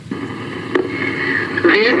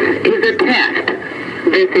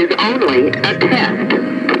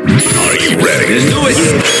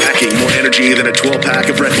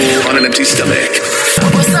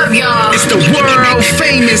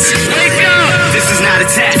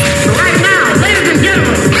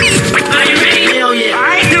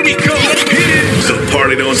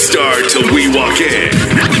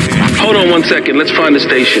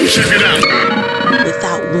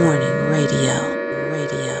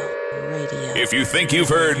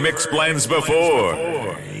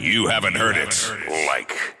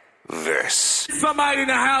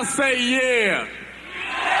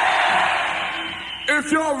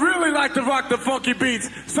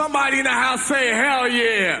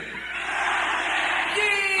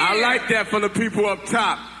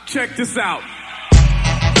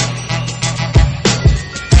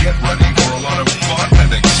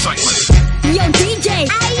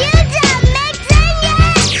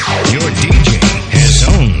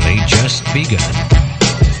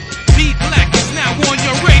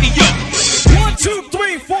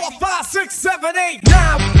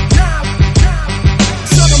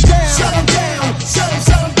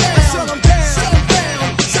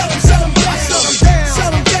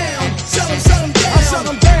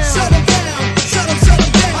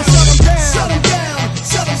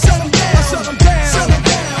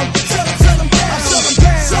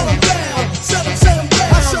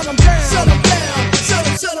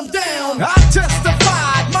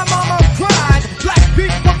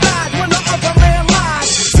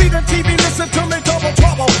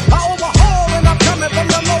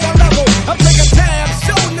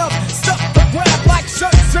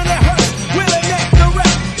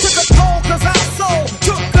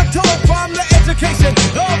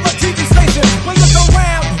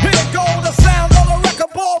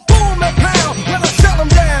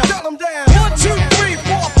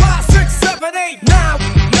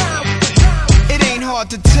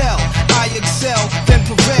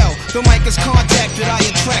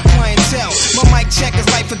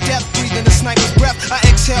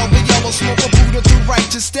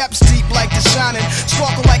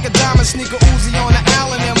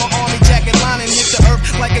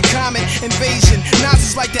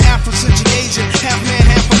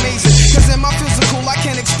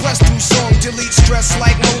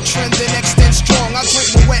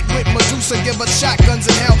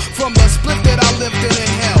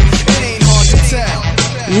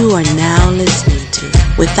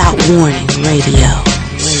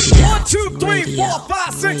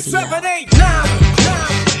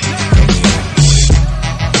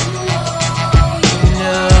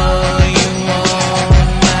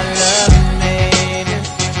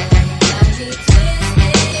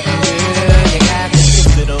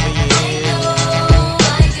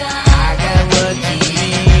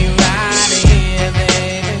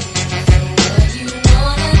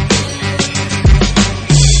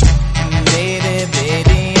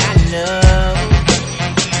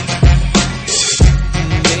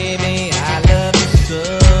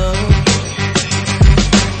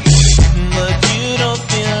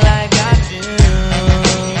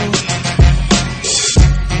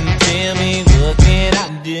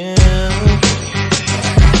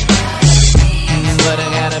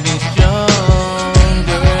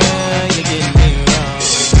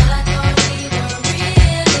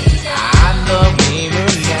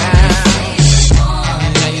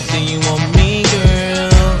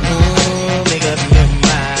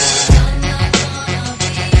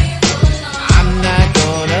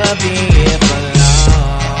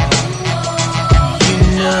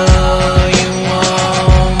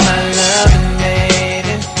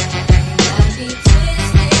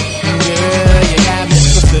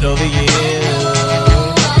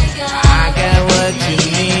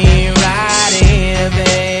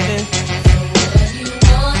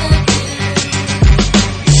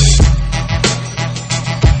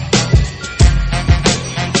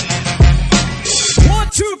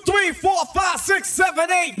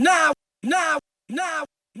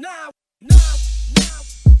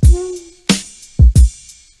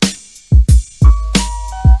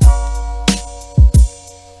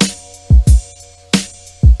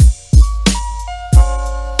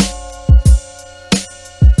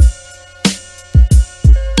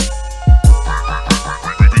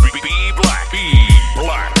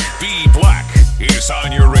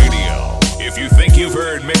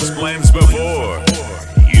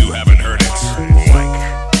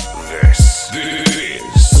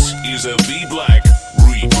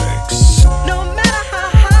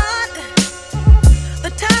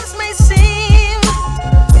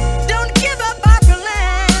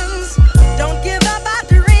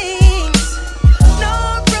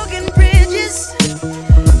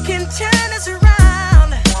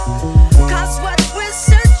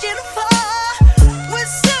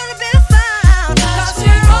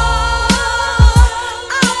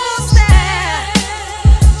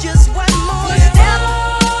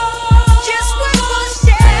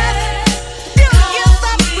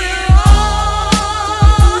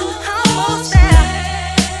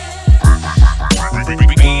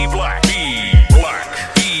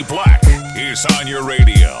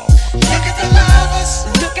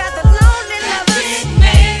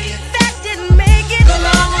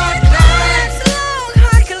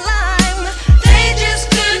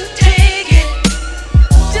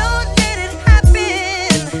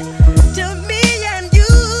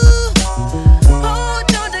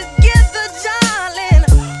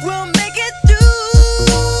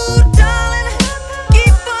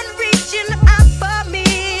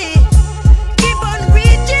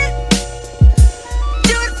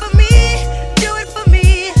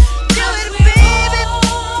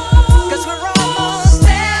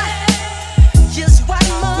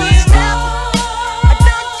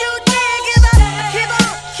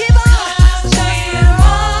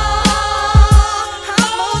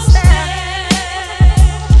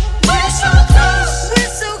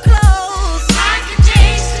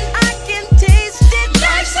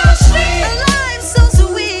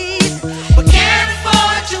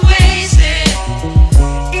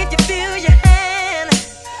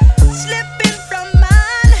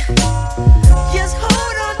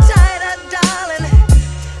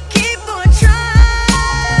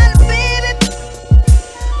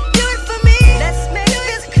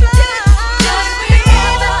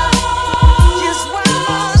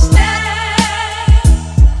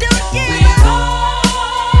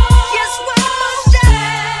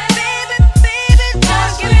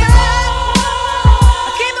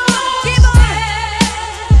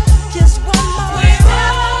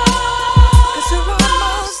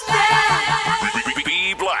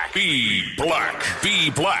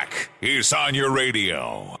is on your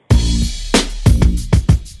radio.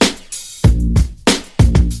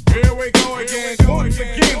 Here we go again. Once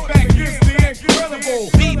again, back is the incredible.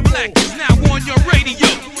 Be Black is now on your radio.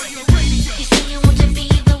 You say you want to be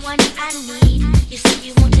the one I need. You say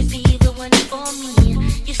you want to be the one for me.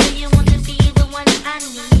 You say you want to be the one I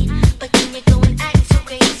need. But then you go and act so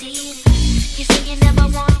crazy. You say you never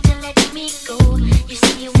want to let me go. You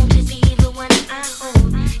say you want to be the one I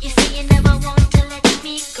hold. You say you never want to let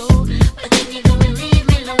me go. But then you go and leave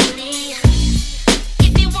me lonely.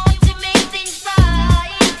 If you want to make things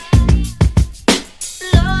right,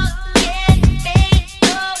 love can fade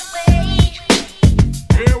away.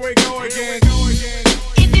 Here we go again.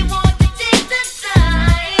 If you want to take the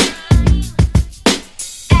time,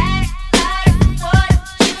 act like what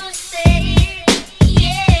you say.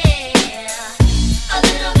 Yeah, a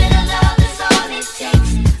little bit of love is all it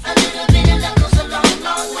takes. A little bit of love goes a long,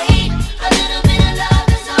 long way. A little bit of love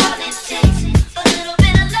is all it takes. A little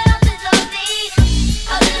bit of love is lovely.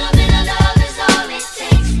 A little bit of love is all it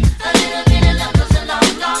takes. A little bit of love goes a long,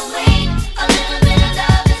 long way. A little bit of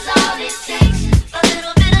love is all it takes. A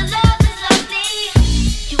little bit of love is lovely.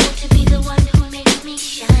 You want to be the one who makes me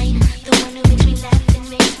shine, the one who makes me laugh and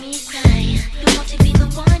makes me cry. You want to be the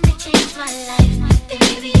one that changed my life, then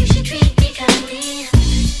maybe you should treat me kindly.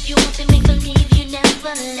 You want to make believe you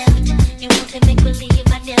never left. You want to make believe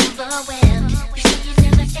I never wept. You say you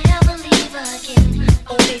never ever leave again.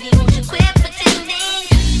 Oh baby, won't you quit pretending?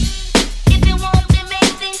 If you want to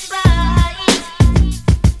make things right,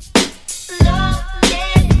 love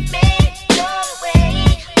can make your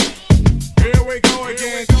way. Here we go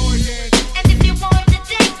again. And if you want to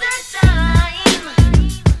take the time,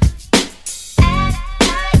 act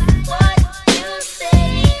like what you say.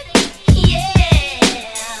 Yeah,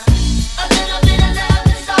 a little bit of love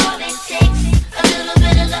is all it takes. A little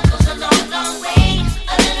bit of love goes a long, long way.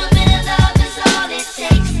 A little bit of love is all it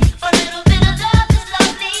takes. A little bit of love is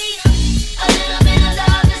lovely. A little bit of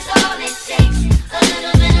love is all it takes. A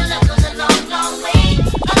little bit of love goes a long, long way.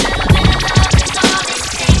 A little bit of love is all it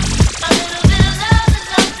takes. A little bit of love is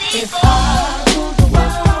lovely. If I ruled the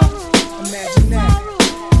world, imagine that.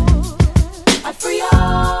 I'd free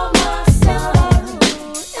all my sons.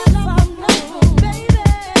 If I know, baby,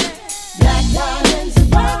 black diamonds and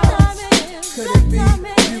pearls. Could it be?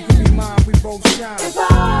 You could be mine. We both shine. If I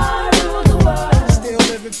ruled the world, Still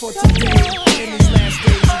living for today in these last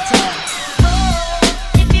days of time.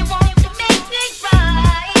 If you want to make things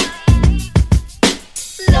right,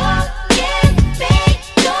 love can make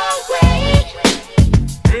your way.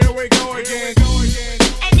 Here we go again.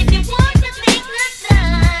 And if you want to take the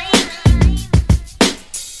time,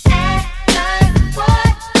 act like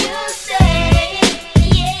what you say.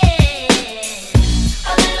 Yeah,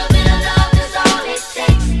 a little bit of love is all it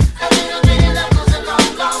takes. A little bit of love goes a long,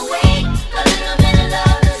 long way. A little bit of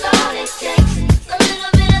love is all it takes. A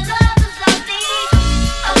little bit of love is lovely.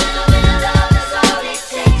 A little bit of love is all it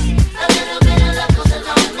takes. A little bit of love goes a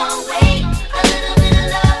long, long way. A little bit of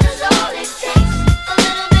love is all it takes. A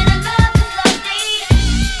little bit of love is lovely.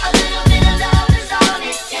 A little bit of love is all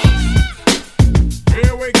it takes.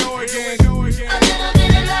 Here we go again. A little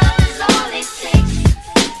bit of love is all it takes.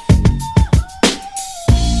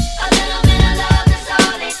 A little bit of love is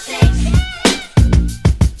all it takes.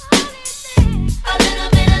 A little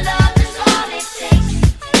bit of love is all it takes.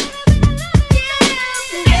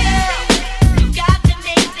 Girl, you got to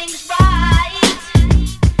make things right.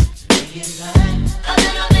 A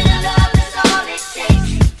little bit of love is all it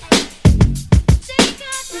takes.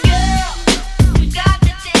 Girl, you got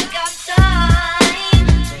to take our time.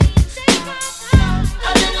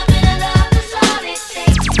 A little bit of love is all it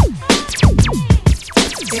takes.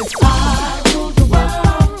 if I ruled the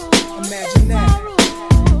world, Imagine that.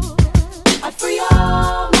 I'd free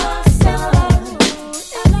all my sons.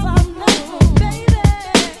 If I know, baby,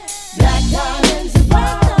 black diamonds and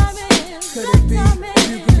pearls. Could it be?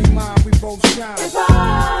 You could be mine. We both shine. If I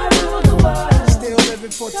ruled the world, Still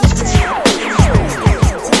living for today in these last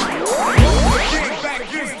days of time. Back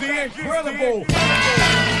is the incredible.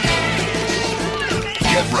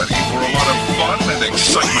 Get ready for a lot of fun and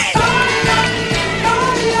excitement.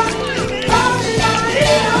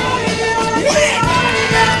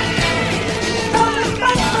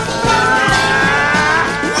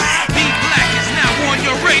 Be Black is now on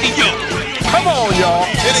your radio. Come on, y'all.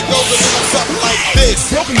 And it goes a little something like this.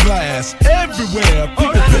 this? Broken glass everywhere.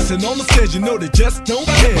 People pissing on the stairs, you know they just don't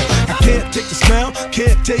care. I can't take the smell,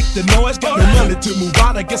 can't take the noise. Got no money to move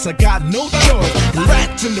out, I guess I got no choice.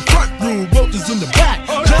 Rats in the front room, roaches in the back,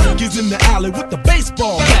 junkies in the alley with the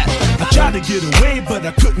baseball bat. I tried to get away, but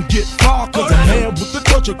I couldn't get far, cause a man with the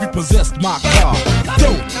torch repossessed my car.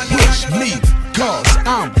 Don't push me, cause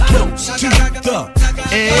I'm close to the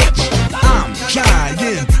edge. I'm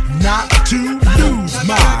trying not to lose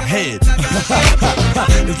my head.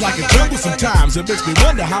 It's like a jungle sometimes, it makes me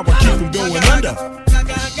wonder how I keep from going under.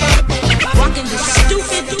 Rockin' the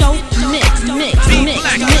stupid dope mix.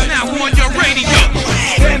 Now on your radio.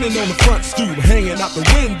 Standing on the front stoop, hanging out the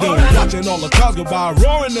window, watching all the cars go by,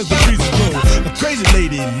 roaring as the breezes blow. A crazy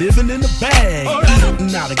lady living in a bag,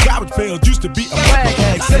 eating out of garbage pails. Used to be a flag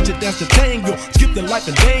hag, said you dance the tango, skip the life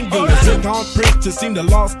and dango. A zircon princess seemed to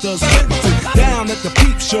lost her senses. Down at the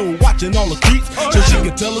peep show, watching all the creeps, so she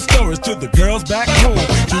could tell her stories to the girls back home.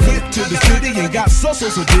 She went to the city and got so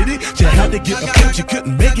did it. She had to get a pimp, she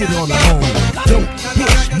couldn't make it on her own. Don't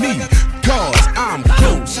push me, cause I'm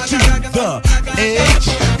close to the edge.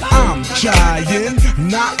 I'm trying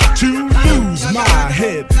not to lose my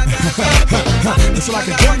head. It's like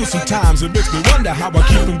a jungle sometimes, it makes me wonder how I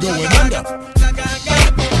keep from going under.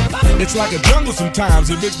 It's like a jungle sometimes,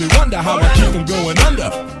 it makes me wonder how I keep from going under.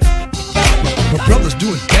 My brother's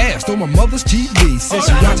doing fast on my mother's TV. Says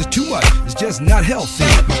she watches too much, it's just not healthy.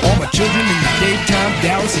 All my children in the daytime,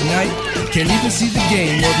 Dallas at night. Can't even see the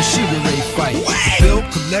game or the Sugar Ray fight. The bill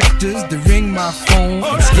collectors, they ring my phone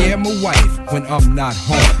and scare my wife when I'm not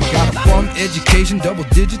home. Got a bum education,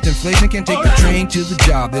 double-digit inflation. Can't take the train to the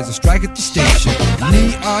job, there's a strike at the station.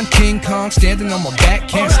 Neon King Kong standing on my back,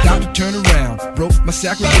 can't stop to turn around. Broke my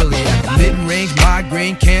sacroiliac, mid-range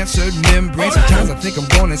migraine, cancer, membrane. Sometimes I think I'm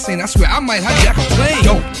going insane, I swear I might hijack a plane.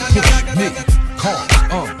 Don't push me, cause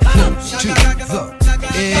I'm close to the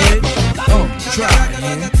edge. I'm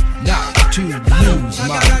trying not to lose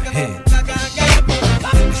my head.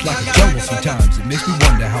 It's like a jungle sometimes, it makes me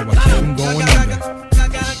wonder how I keep from going under.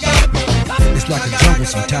 It's like a jungle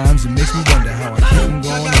sometimes, it makes me wonder how I keep from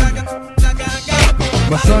going under.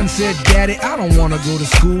 My son said, Daddy, I don't wanna go to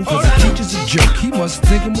school, cause the teacher's a jerk, he must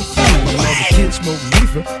think I'm a fool. When all the kids smoke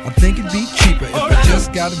reefer, I think it'd be cheaper if I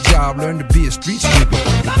just got a job, learn to be a street sweeper.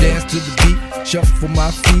 I dance to the beat, shuffle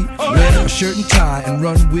my feet, wear a shirt and tie and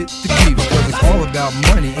run with the creeps. Cause it's all about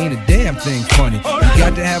money, ain't a damn thing funny. You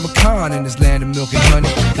got to have a con in this land of milk and honey.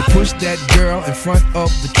 They pushed that girl in front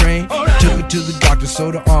of the train, took her to the doctor,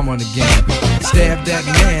 sewed her arm on again. Stabbed that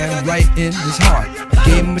man right in his heart,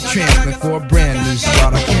 gave him a transplant for a brand new start.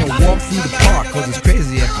 I can't walk through the park cause it's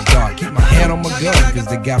crazy after dark. Keep my hand on my gun cause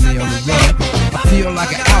they got me on the run. I feel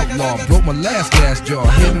like an outlaw, broke my last jaw.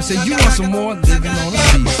 Hear them say, you want some more? Living on a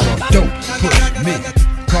seesaw. Don't push me,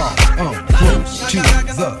 cause I'm close to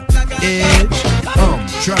the edge. I'm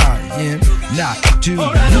trying not to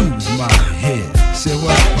lose my head. Say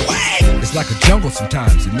what? It's like a jungle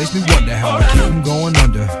sometimes, it makes me wonder how I keep from going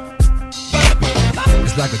under.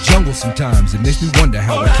 It's like a jungle sometimes, it makes me wonder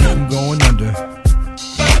how I keep from going under.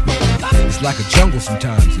 It's like a jungle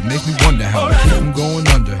sometimes, it makes me wonder how I keep from going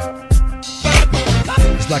under.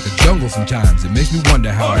 It's like a jungle sometimes, it makes me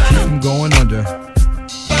wonder how I keep from going under.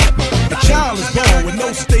 A child is born with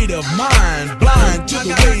no state of mind, blind to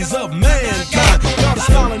the ways of mankind. God is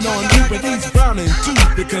smiling on you, but he's frowning too,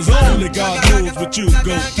 because only God knows what you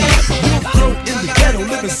go through. You'll grow in the ghetto,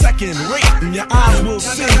 living second rate, and your eyes will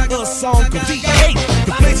sing a song called deep hate.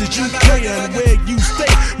 The places you play and where you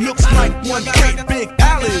stay looks like one great big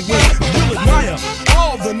alleyway. You'll admire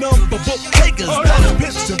all the number book takers, dollars,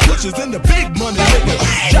 bits and pushers, and the big money makers.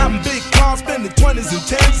 Driving big cars, spending 20s and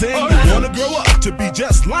 10s, and you wanna grow up to be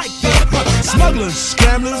just like them. Smugglers,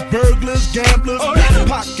 scramblers, burglars, gamblers,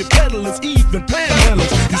 pickpocket peddlers, even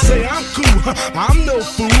panhandlers. You say I'm cool, I'm no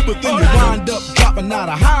fool, but then you wind up dropping out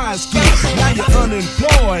of high school. Now you're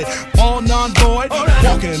unemployed, all non-void,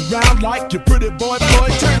 walking around like your pretty boy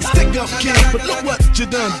Floyd. Turned stick-up kid, but look what you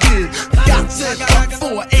done did. Got sent up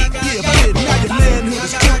for an 8-year bid. Now your manhood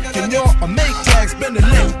is took and you're a make tag. Spend the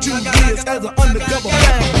next 2 years as an undercover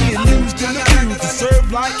fag, being used and abused to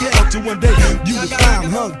serve like hell. Till one day you was found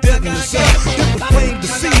hung dead in the cell. It was plain to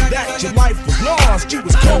see that your life was lost. You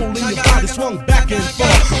was cold and your body swung back and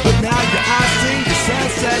forth. But now your eyes sing the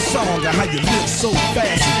sad, sad song of how you live so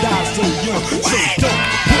fast and die so young. So don't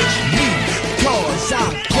push me, cause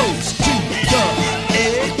I'm close to the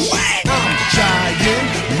edge. I'm trying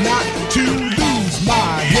not to lose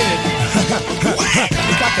my head.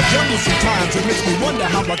 It's like a jungle sometimes, it makes me wonder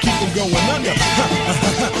how I keep from going under.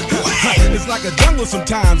 It's like a jungle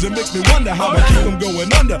sometimes, it makes me wonder how I keep from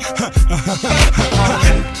going under.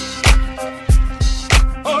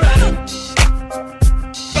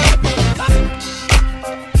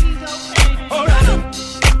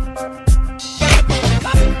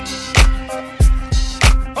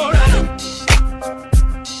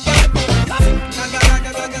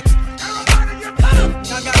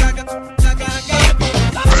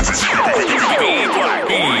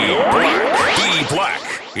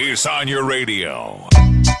 your radio.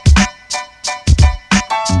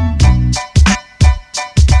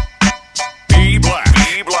 B-Black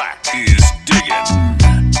is digging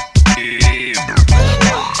in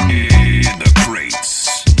the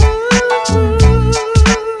crates.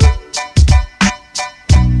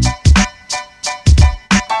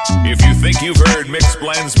 If you think you've heard mixed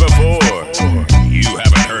blends before, you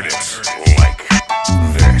haven't heard it like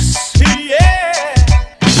this.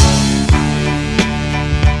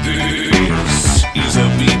 This is a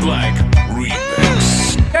B-Black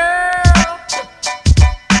remix. Girl,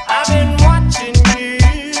 I've been watching you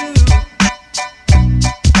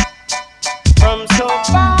from so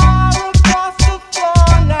far across the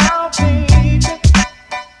floor now, baby.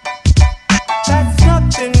 That's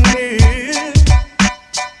nothing new.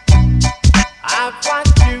 I've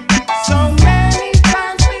watched you so many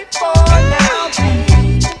times before now,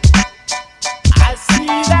 baby. I see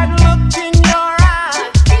that look in your eye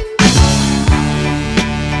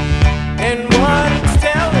and what it's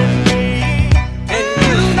telling me. And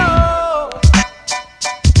you know,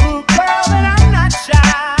 ooh, girl, that I'm not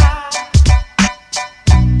shy.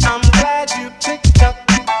 I'm glad you picked up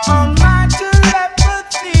on my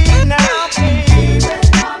telepathy now, baby.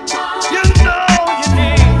 You know you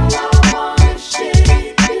did.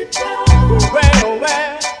 Well,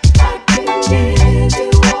 well, I can give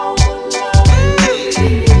you all the love.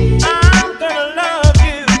 I'm gonna love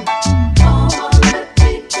you. Let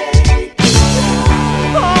me take you down.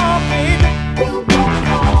 Oh, baby, we'll go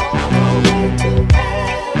all the way to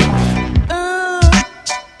heaven.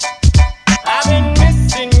 I've been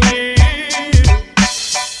missing you,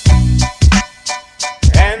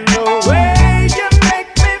 and the way you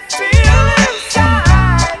make me feel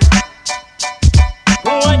inside.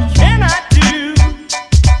 What can I do?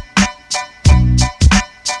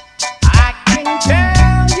 I can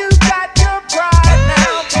tell you got your pride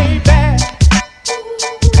now, baby.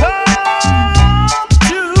 Come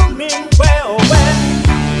to me, well,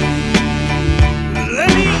 let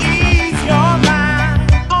me ease your mind,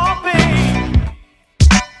 oh, babe.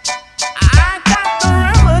 I got the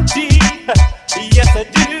remedy, yes I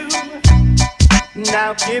do. Now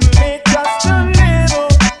give me just a little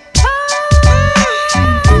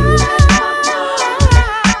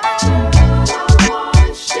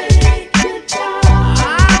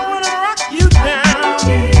I wanna rock you down.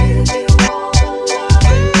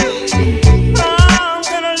 I'm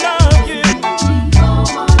gonna love you.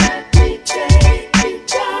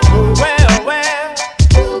 Well,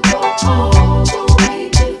 we'll go all the way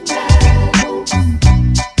to heaven.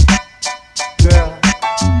 Girl,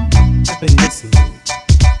 I've been missing you.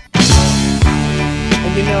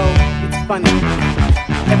 And you know, it's funny.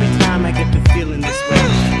 Every time I get to feeling this way,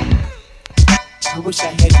 I wish I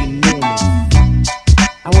had you near me.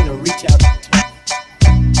 I want to reach out to you.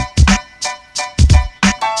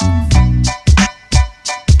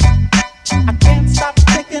 I can't stop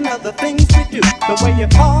thinking of the things we do. The way you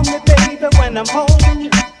call me, baby, when I'm holding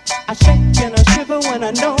you. I shake and I shiver when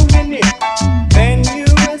I know you're near. Then you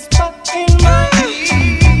whisper in my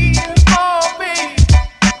ear, oh, baby,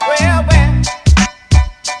 well, well.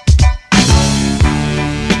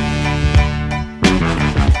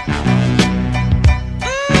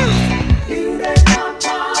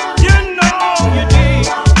 You know you did.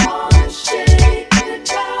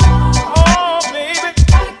 Oh, baby,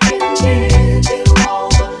 I can give you all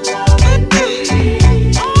the love you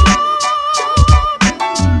need.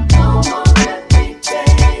 Come on, let me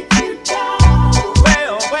take you down.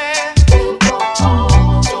 Well, we'll go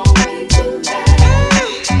all the way to heaven.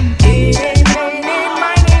 Eeny,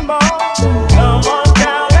 miny, moe. Come on,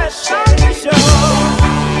 girl, let's shine the show.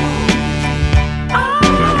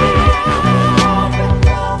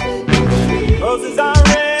 Roses are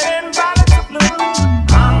red and violets are blue.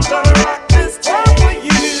 I'm gonna rock this town for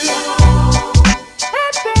you.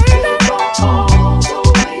 Hey, baby, go all the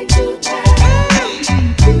way to heaven.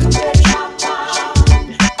 You make my mind.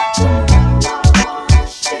 Girl, I wanna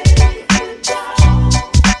shake you down.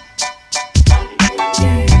 I can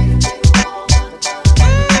give you all the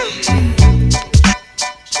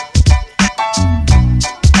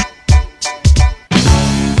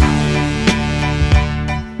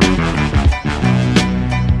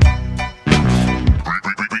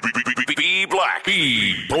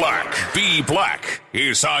B-Black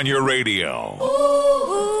is on your radio.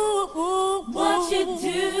 What you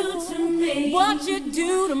do to me? What you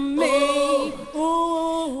do to me?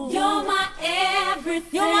 Ooh, you're my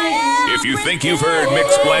everything. You're my everything. If you think you've heard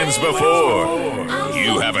mixed blends before,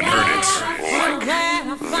 you haven't heard it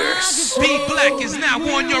like this. B-Black is now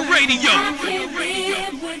on your radio. I can't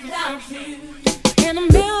live without you. In the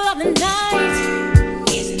middle of the night,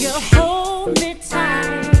 you're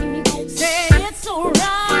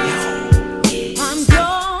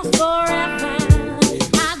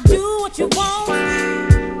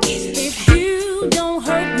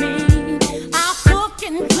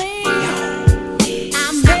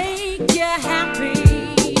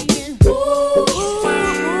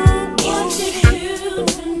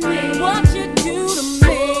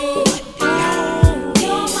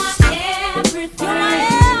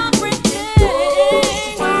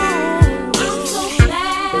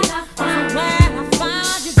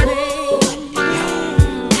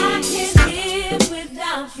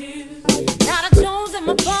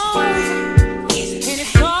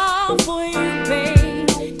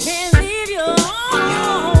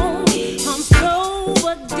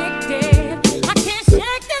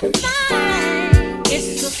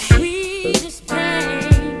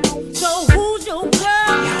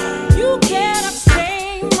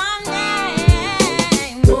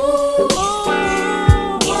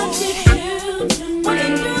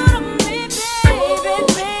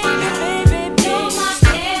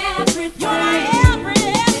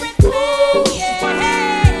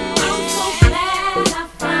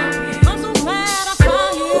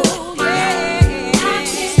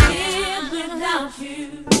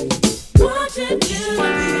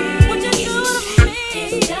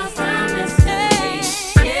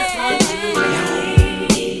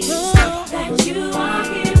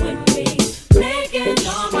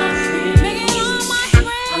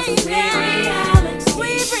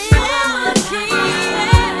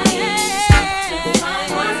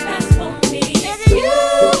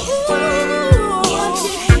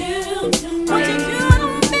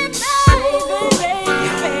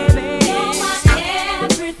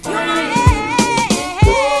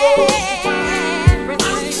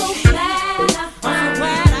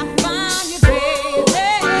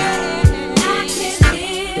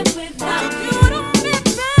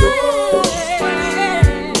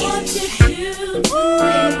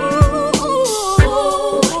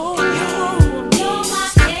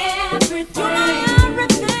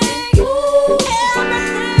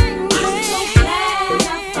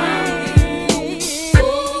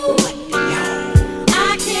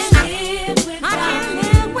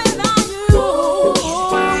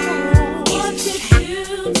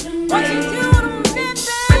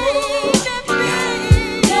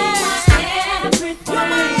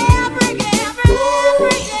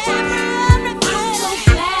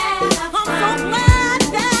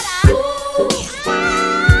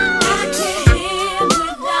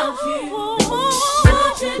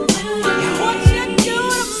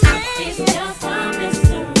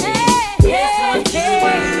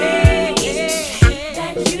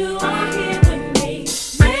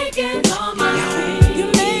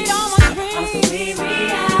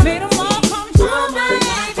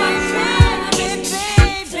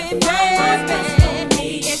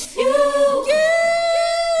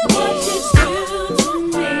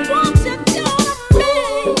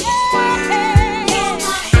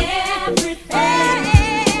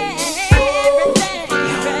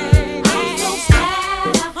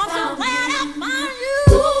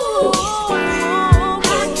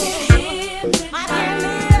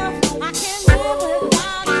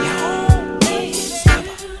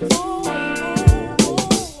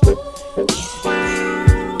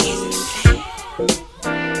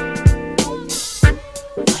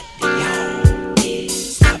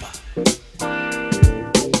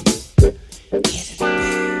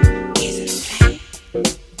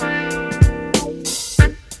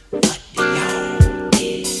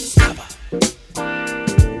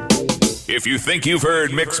If you think you've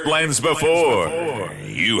heard mixed blends before,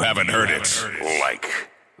 you haven't heard it like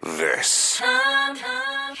this. Time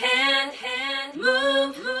can't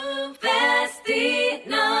move fast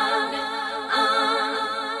enough.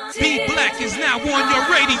 Be Black is now on your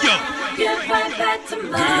radio. Get right back to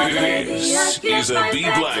my baby. This is a Be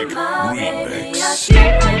Black remix.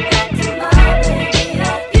 Get right back to my baby.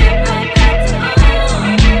 Get right back to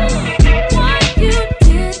what you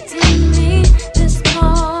did to me this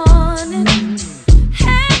morning.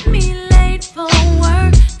 Had me late for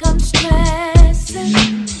work. I'm stressing.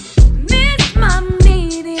 Miss my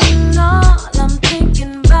meeting. All I'm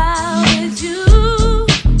thinking about is you.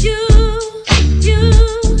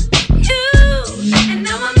 And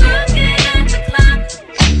now I'm looking at the clock,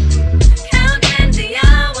 counting the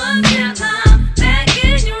hours till I'm back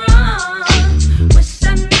in your arms. Wish I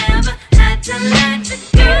never had to let you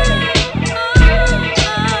go.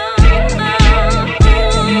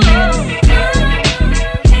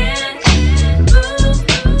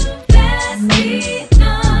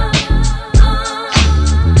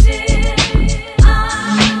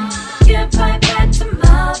 Get right back to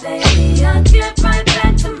my baby. I get right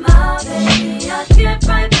back to my baby. I get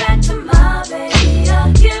right back to my baby.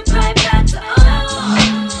 I get right back to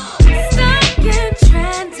stuck in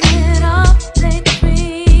transit off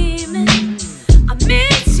daydreaming. I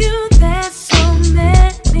miss you, there's so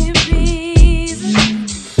many reasons,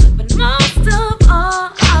 but most of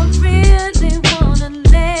all, I really wanna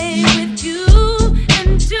lay with you and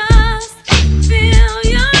just feel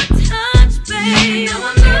your touch, babe. Now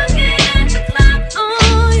I'm looking at the clock, oh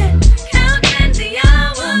yeah, counting the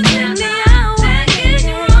hours till I'm back in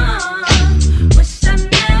your arms. Wish I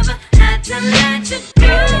never had to let you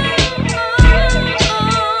go.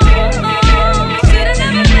 Should've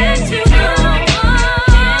never let you go.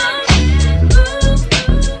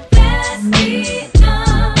 Fast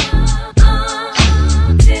enough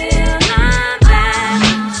till I'm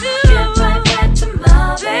back to get right back to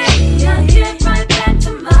my baby. I get right back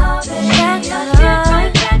to my baby. I get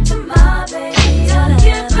right back to my baby. I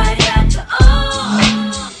get right back to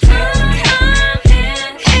time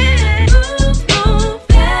can't move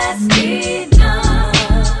fast enough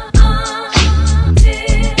till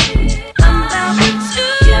I'm back with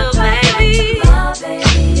you, baby.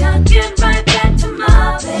 I get right back to my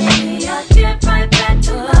baby. I get right back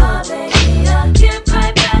to my baby. I get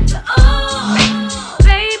right back to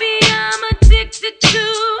baby, I'm addicted to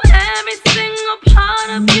every single part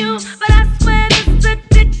of you, but I swear this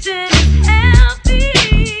addiction is healthy.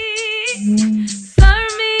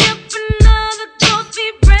 Serve me up another dose, be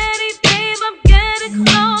ready, babe, I'm getting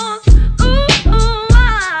close. Ooh, I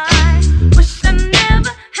wish I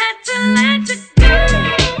never had to let you go.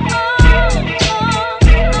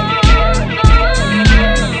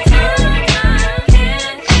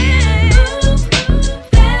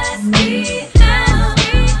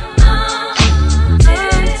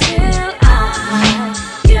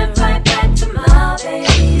 Get right back to my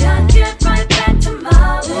baby. I get right back to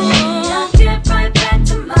my baby. I get right back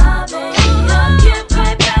to my baby. I get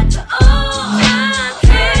right back to I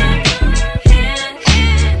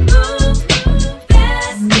can't move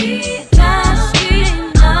fast enough till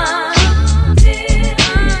I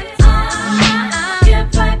get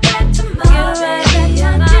right back to my baby.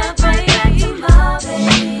 I get right back to my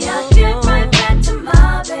baby. I get right back to my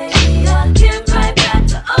baby. I get right back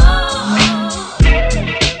to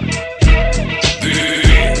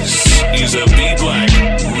This is a Be Black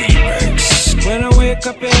remix. When I wake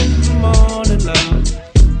up in the morning, love,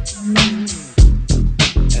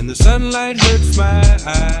 and the sunlight hurts my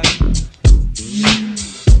eyes,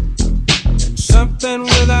 and something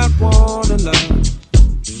without warning, love,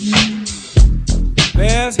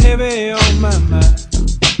 bears heavy on my mind.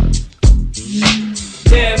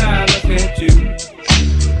 Then I look at you,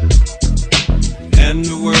 and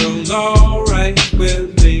the world's alright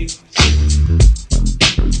with me.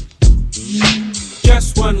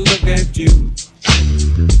 Just one look at you,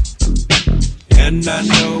 and I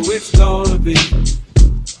know it's gonna be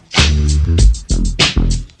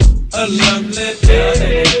a lovely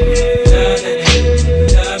day.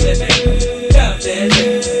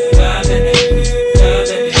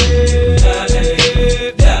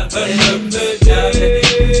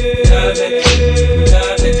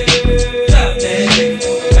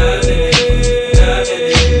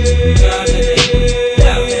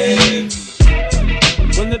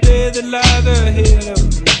 When the day that lies ahead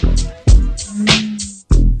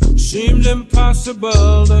seems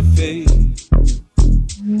impossible to face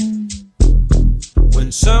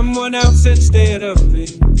when someone else instead of me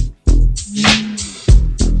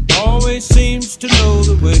always seems to know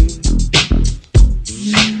the way.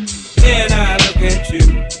 Then I look at you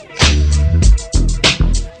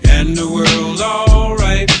and the world's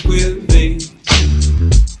alright with me.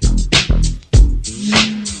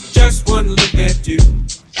 Just one look at you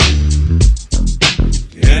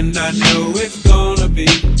and I know it's gonna be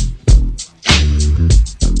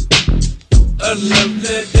a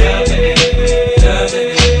lovely day.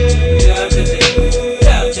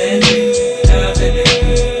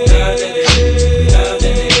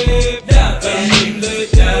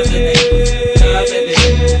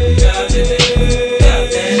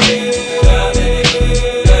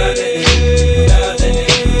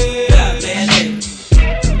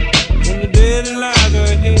 When the dead lies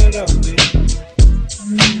ahead of me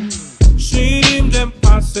seems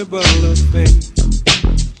impossible to face.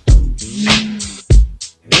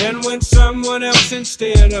 And when someone else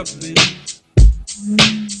instead of me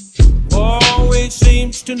always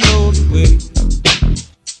seems to know the way,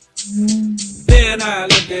 then I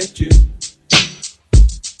look at you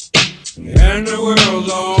and the world's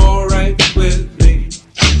alright with me.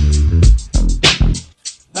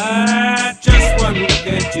 I just want to look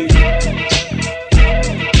at you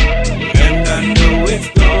and I know it's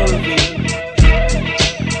gonna be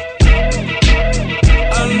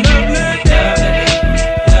a lovely day.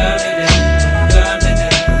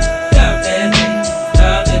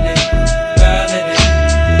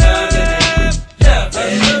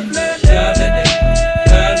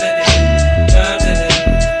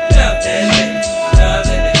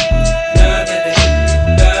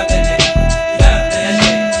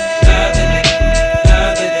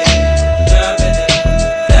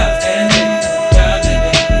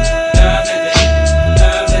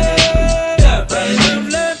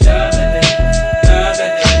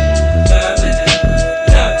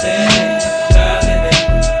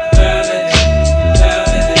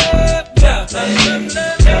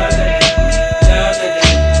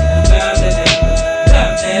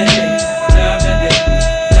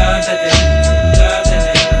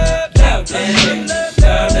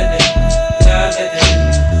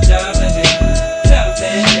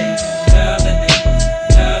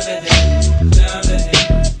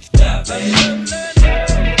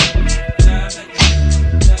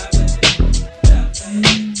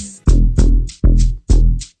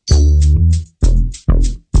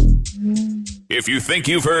 If you think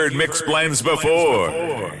you've heard mixed blends before,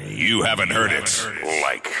 you haven't heard it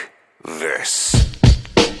like this.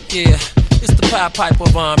 Yeah, it's the Pied Piper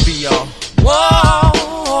of R&B, y'all.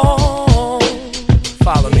 Whoa,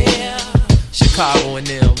 follow me. Chicago and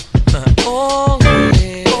them. Oh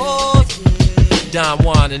yeah, oh yeah. Don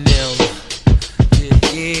Juan and them.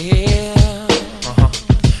 Yeah.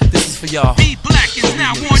 This is for y'all. Be Black is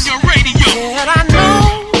now on your radio. And I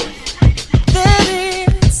know that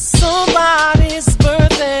it's somebody's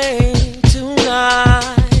birthday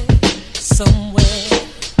tonight somewhere,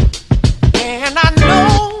 and I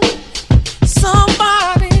know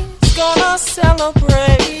somebody's gonna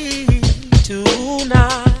celebrate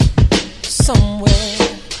tonight somewhere.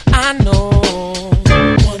 I know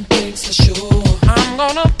one thing's for sure, I'm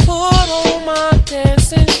gonna put on my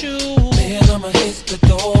dancing shoes, then I'ma hit the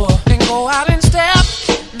door and go out and step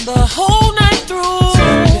the whole night through.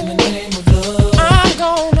 In the name of love, I'm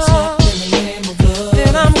gonna slap in the name of love.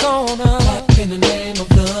 Then I'm gonna clap in the name of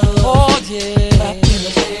love. Oh yeah, clap in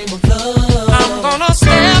the name of love. I'm gonna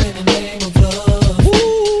step in the name of love.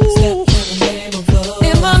 Ooh, step in the name of love.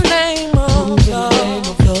 In the name of love.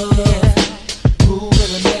 Yeah. Move in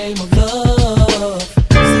the name of love.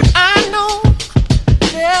 See, I know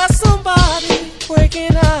there's somebody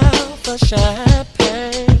breaking out the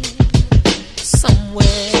champagne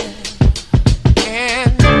somewhere,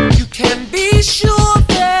 and you can be sure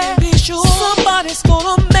that somebody's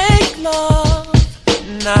gonna make love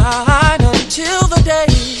night until the day.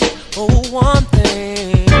 Oh, one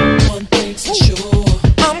thing's for sure,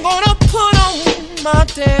 I'm gonna put on my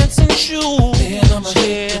dancing shoes, then I'ma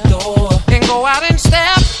hit the door and go out and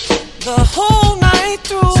step the whole night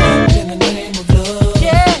through. Snap in the name of love,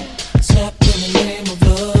 yeah. Snap in the name of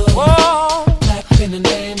love. Whoa. Clap in the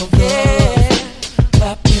name of love, yeah.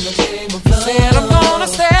 Clap in the name of love. Said I'm gonna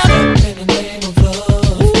step in the name of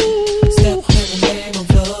love. Ooh. Step in the name of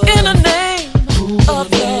love. In the name of love.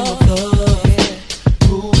 Yeah.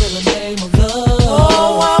 Move in the name of love.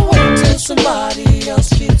 Oh, I wait till somebody else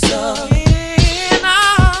gets up, and I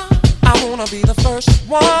wanna be the first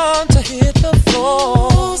one.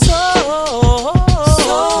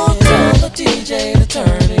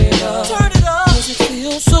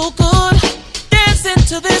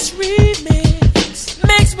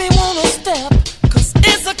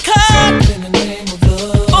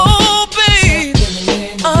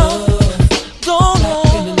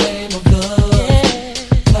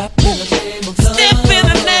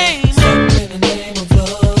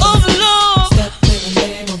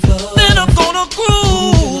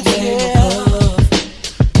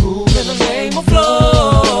 move in the name of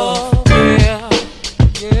love. Yeah,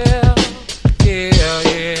 yeah, yeah,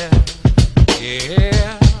 yeah,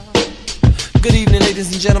 yeah. Good evening,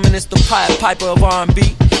 ladies and gentlemen. It's the Pied Piper of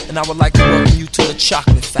R&B, and I would like to welcome you to the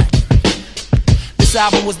Chocolate Factory. This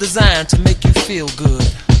album was designed to make you feel good.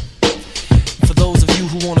 For those of you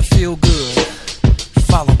who want to feel good,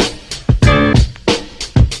 follow me.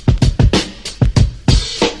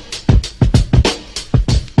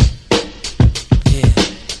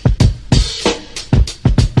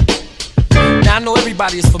 I know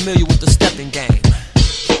everybody is familiar with the stepping game.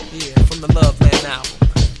 Yeah, from the Love Man album.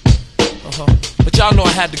 But y'all know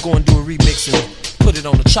I had to go and do a remix and put it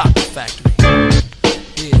on the Chocolate Factory.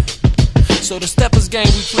 Yeah. So the steppers game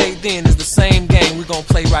we played then is the same game we're gonna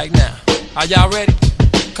play right now. Are y'all ready?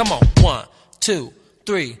 Come on. 1, 2,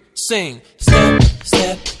 3, sing. Step,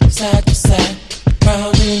 step, side to side,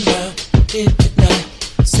 round and round, hit it now.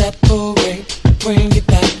 Separate, bring it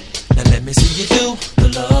back. Now let me see you do the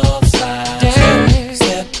love slide.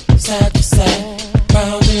 Step, side to side,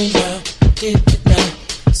 round and round, hit it now.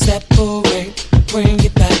 Separate, bring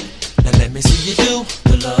it back. Now let me see you do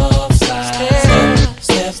the love slide.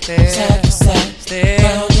 Step, step, side to side,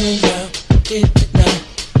 round and round, hit it now.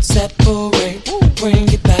 Separate, bring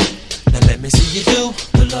it back. Now let me see you do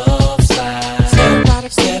the love slide.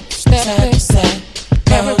 Step, step, side to side,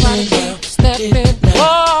 round and round, hit it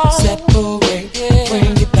now. Separate,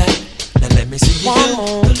 bring it back. Now let me see you do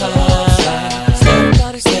the love slide.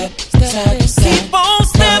 Step, step, side to side. Keep on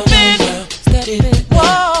stepping.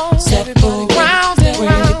 Whoa. Separate, round and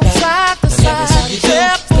round, side to side.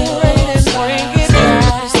 Separate and bring it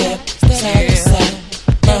back. Step, side to side,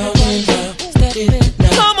 round and round.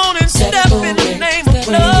 Come on and step in the name of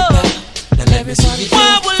love. Now let me see you do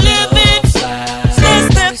while we're living. Let's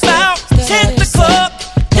step out, hit the club.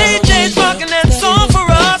 DJ's rocking that song for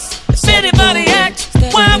us. If anybody asks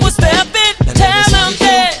why we're stepping, tell them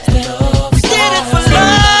that we did it for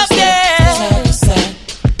love, yeah.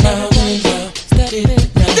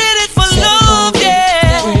 Did it for love,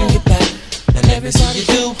 yeah. Now let me see you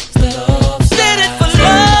do the love. Did it for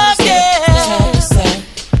love, yeah.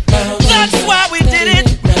 That's why we did it.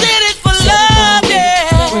 Did it for love, yeah.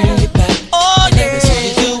 Oh yeah.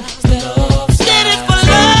 Did it for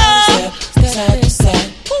love.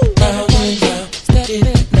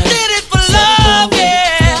 Did it for love, yeah.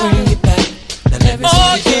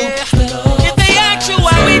 Oh yeah. If they ask you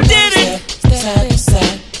why we did it, tell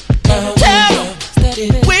them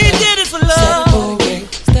we did it for love. Oh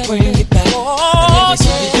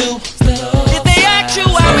yeah. If they ask you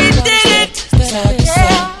why we did it,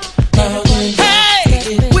 yeah. Hey,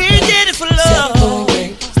 we did it for love. Oh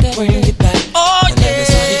yeah.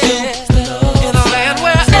 In a land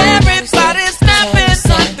where everybody's snapping,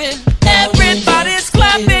 everybody's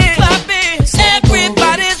clapping,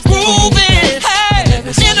 everybody's grooving. Hey, in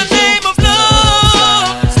the name of love.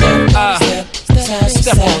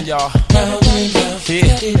 Step on, y'all.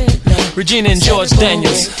 Yeah. Regina and George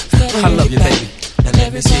Daniels, I love you, baby.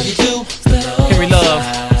 Henry Love,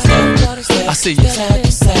 I see you.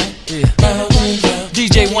 Yeah.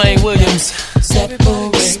 DJ Wayne Williams,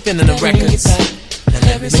 spinning the records.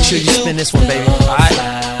 Make sure you spin this one, baby. Alright.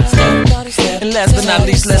 And last but not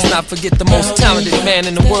least, let's not forget the most talented man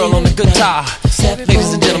in the world on the guitar.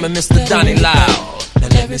 Ladies and gentlemen, Mr. Donnie Lyle.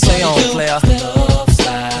 Say on, player.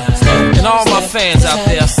 And all my fans out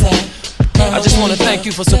there, I just want to thank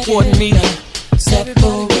you for supporting me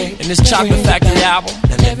in this Chocolate Factory album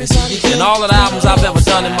and all of the albums I've ever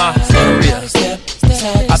done in my career.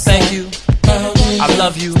 I thank you. I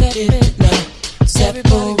love you.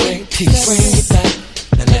 Peace.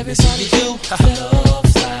 Now let me see you do love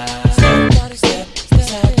slide.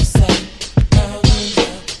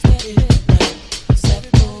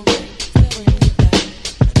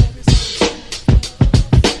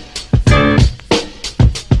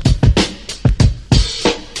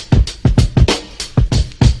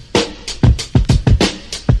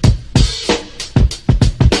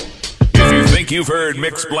 You've heard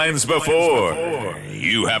mixed blends before.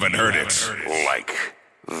 You haven't heard it like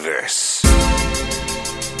this.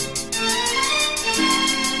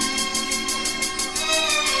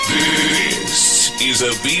 This is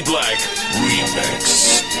a B Black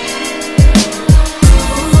remix.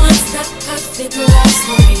 What's that perfect love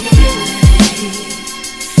story anyway?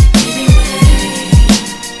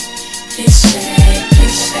 Cliche,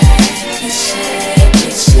 cliche, cliche,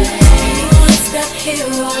 cliche. What's that hero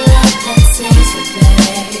love that saves the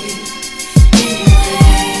day?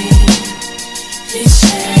 Anyway,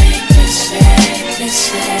 cliche, cliche,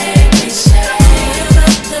 cliche, cliche. You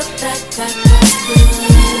got the back that was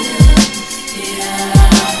good, yeah.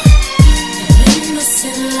 An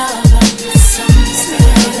innocent love.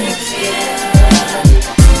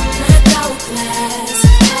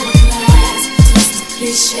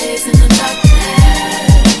 Clichés in the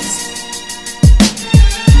darkness.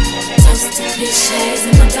 Toast to clichés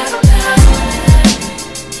in the darkness.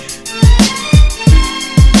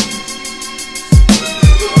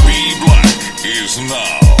 Be Black is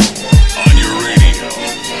now on your radio.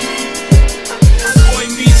 Boy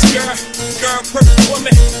meets girl, girl perfect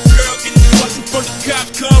woman. Girl get the fucking from the cop,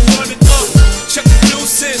 come running up. Check the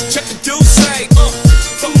deuces, check the deuce say.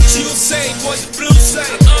 Fuck what you say, boy the blue say.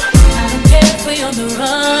 I don't care if we're on the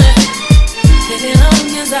run, as long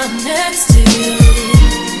as I'm next to you.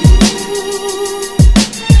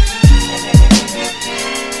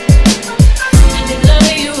 And if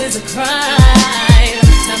loving you is a crime,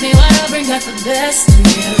 tell me why I bring out the best in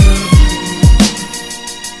you.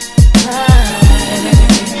 I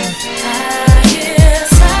hear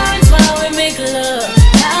sirens while we make love.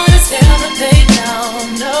 Now to tell the pain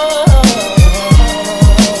down, no.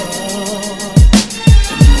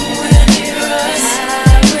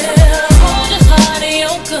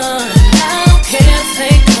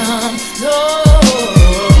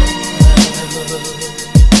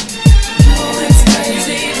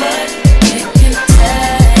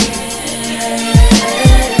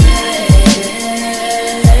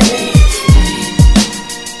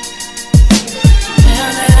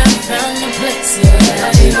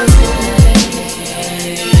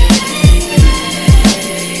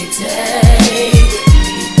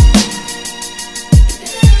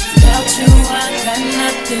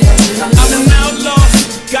 I'm an outlaw,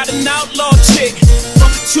 got an outlaw chick.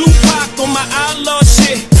 From the Tupac on my outlaw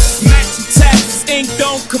shit. Matching taxes, ink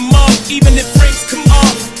don't come off. Even if rings come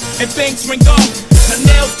off and things ring off, my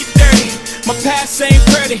nails get dirty, my past ain't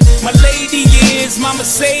pretty. My lady is, my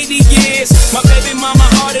Mercedes is. My baby mama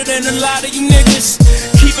harder than a lot of you niggas.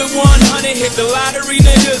 Keep it 100, hit the lottery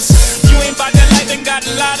niggas. You ain't about that life and got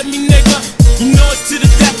a lot of me nigga. You know it's to the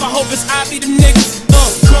death, I hope it's I be the niggas.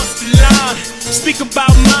 Cross the line, speak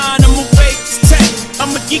about mine, I'ma wake this tech.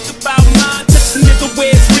 I'm a geek about mine, touch the nigga where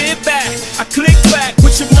it's rib back. I click back,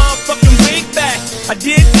 put your motherfucking wig back. I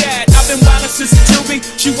did that, I've been wildin' since a juvie.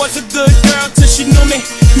 She was a good girl till she knew me.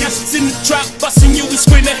 Now she's in the trap, bustin' you and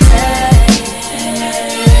screaming.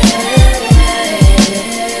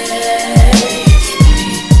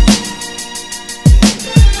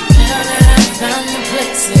 Now that I found the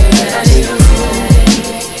place that you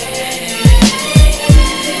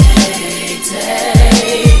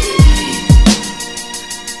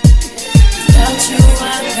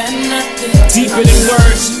deeper than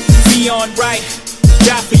words, beyond right.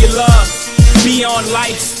 Die for your love, beyond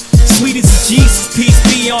life. Sweet as a Jesus, peace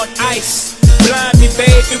be on ice. Blind me,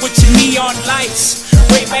 baby, with your neon lights.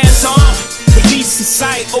 Ray-Bans on, police in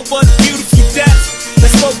sight. Oh, what a beautiful death.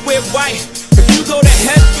 Let's both wear white. If you go to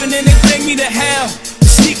heaven and they bring me to hell,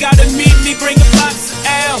 sneak out and meet me, bring a box of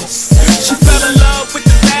L's. She fell in love with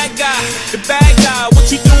the bad guy. The bad guy,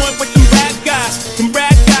 what you doing with them bad guys? Them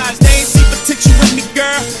bad guys, they ain't see potential in me,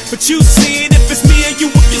 girl. But you see it, if it's me and you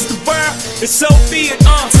against the world, it's so be it,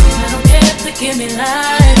 I don't care if they give me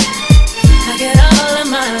life, I get all of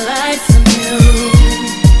my life from you.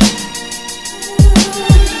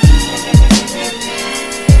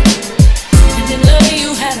 And in love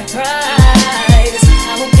you had a price,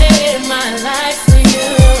 I will pay my life for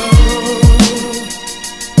you.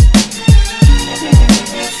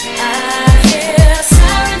 I hear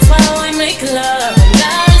sirens while we make love,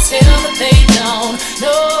 loud as hell but they don't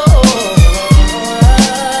know.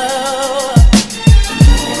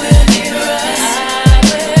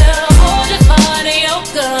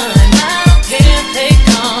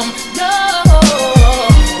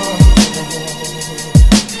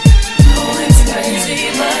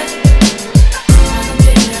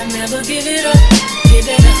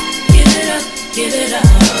 Give it all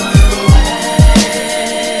away.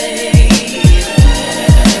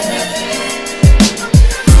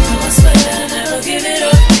 No, I swear I'll never give it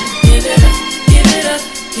up. Give it up, give it up,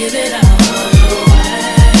 give it all away.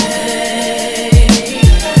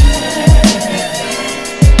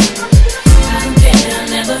 I don't care, I'll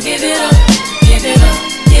never give it up. Give it up,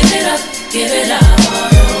 give it up, give it all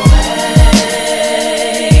away.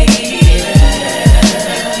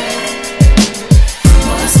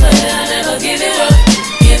 No, I swear I'll never give it up.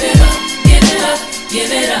 Give it up, give it up,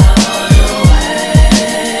 give it all away.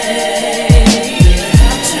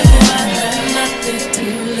 Without you, I have nothing to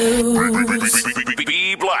lose.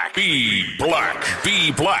 Be Black, Be Black,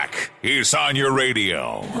 Be Black is on your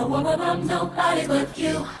radio. I wanna love nobody but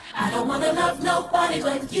you. I don't wanna love nobody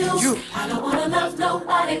but you. I don't wanna love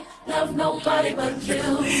nobody but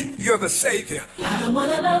you. You're the savior. I don't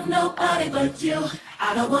wanna love nobody but you.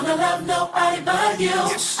 I don't wanna love nobody but you.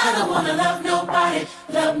 I don't wanna love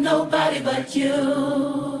nobody but you.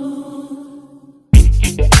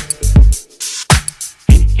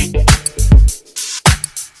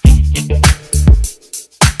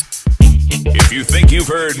 If you think you've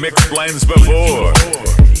heard mixed blends before,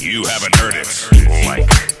 you haven't heard it like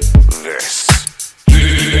this.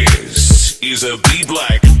 This is a B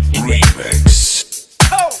Black remix.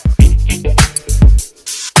 Oh!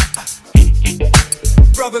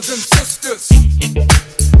 Brothers and sisters,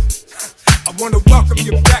 I want to welcome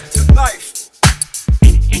you back to life.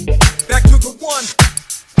 Back to the one.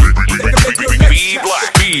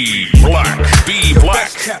 B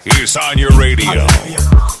Black is on your radio.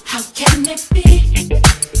 How can it be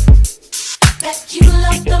that you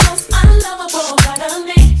love the most unlovable part of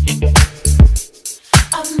me?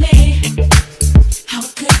 How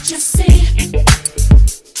could you see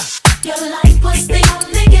your life was the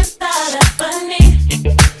only gift that I ever need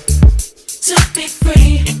to be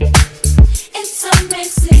free? It's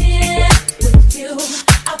amazing with you.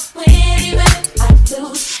 I win even if I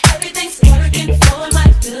lose. Everything's working for my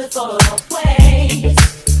good for always.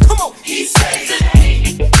 Come on, he says it.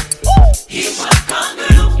 He will come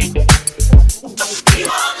through. We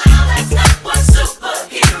all know that's not what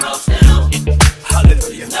superheroes do.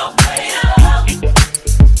 Hallelujah. No way to love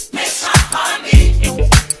makes my heart beat.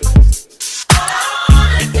 All I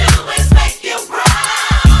wanna do is make you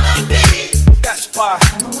proud of me. That's why I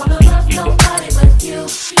don't wanna love nobody but you.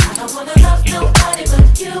 I don't wanna love nobody but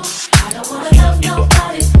you. I don't wanna love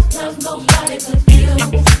nobody but you.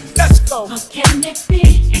 Let's go. How can it be?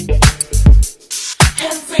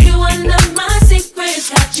 Every one of my secrets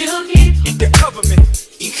that you keep. You cover me.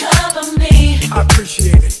 You cover me. I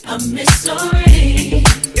appreciate it. A mystery.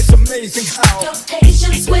 It's amazing how your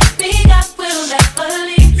patience with me, I will never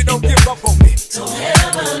leave. You don't give up on me. Don't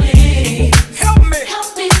ever leave. Help me.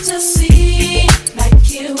 Help me to see like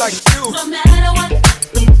you. No matter what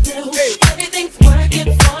I've been through, everything's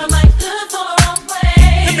working for my good for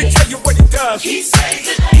always. Let me tell you what he does. He saves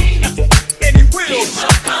the day, and he will. He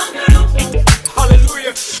will come through.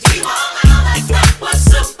 Hallelujah. You all know that's not what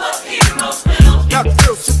superheroes do. Not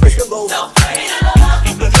real superheroes. Don't pray to love.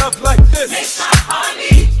 A love like this makes my heart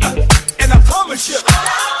beat. And I promise you, all I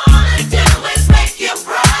wanna do is make you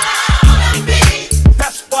proud of me.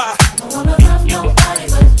 That's why I don't wanna love nobody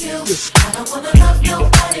but you. I don't wanna love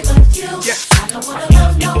nobody but you. Yes. I don't wanna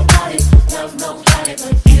love nobody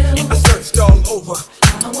but you. I searched all over. I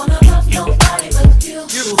don't wanna love nobody but you.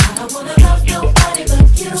 I don't wanna love nobody but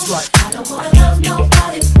you. That's right. I don't wanna love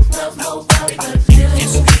nobody but you.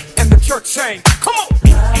 And the church sang, come on.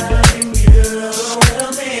 Loving you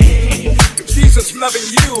will be. Jesus loving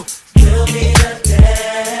you will be the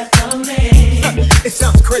death of me. It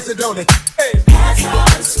sounds crazy, don't it? Hey. That's how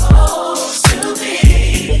it's supposed to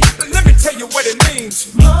be. Let me tell you what it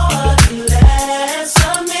means. More and less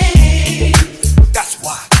of me. That's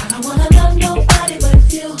why I don't wanna love nobody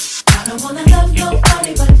but you. I don't wanna love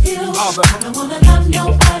nobody but you. I don't wanna love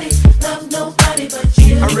nobody but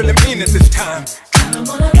you. I really mean it this time. I don't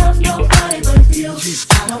wanna love nobody but you.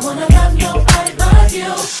 I don't wanna love nobody but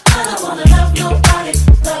you. I don't wanna love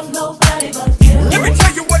nobody but you. Let me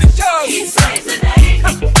tell you what it does. He saves the day.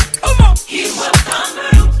 Come on. He will come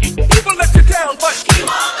through. People let you down, but you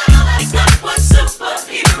all know that's not what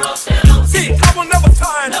superheroes do. See, I will never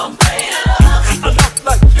find no greater love. A love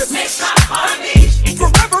like this makes my heart beat.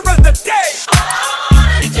 Forever and the day. All I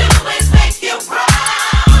wanna do is make you proud.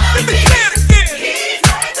 Let me say it again. He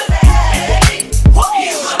saves the day. He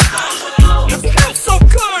will come through. It feels so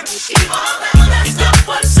good. You all know that's not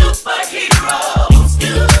what superheroes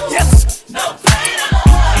do. Yes. No greater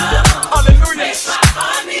love. Hallelujah. Makes my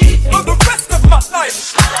heart beat. For the rest of my life.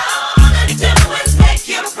 All I wanna do is make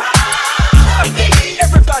you proud of me.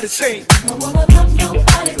 Everybody sing. I don't wanna love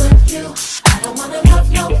nobody but you. I don't wanna love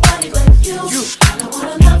nobody but you. I don't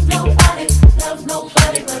wanna love nobody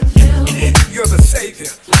but you. You're the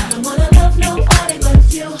savior. I don't wanna love nobody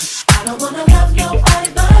but you. I don't wanna love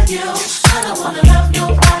nobody but you. I don't wanna love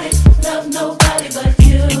nobody but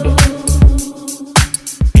you.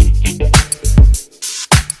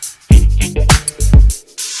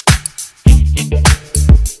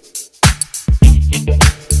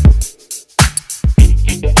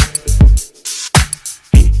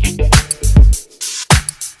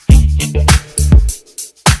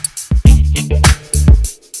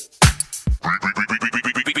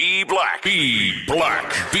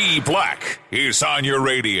 B Black is on your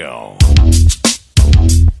radio.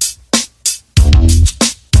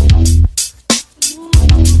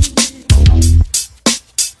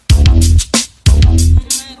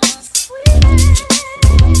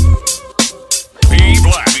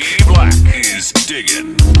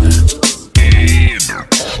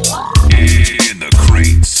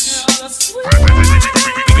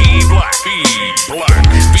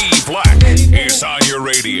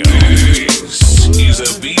 is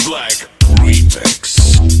a B Black remix.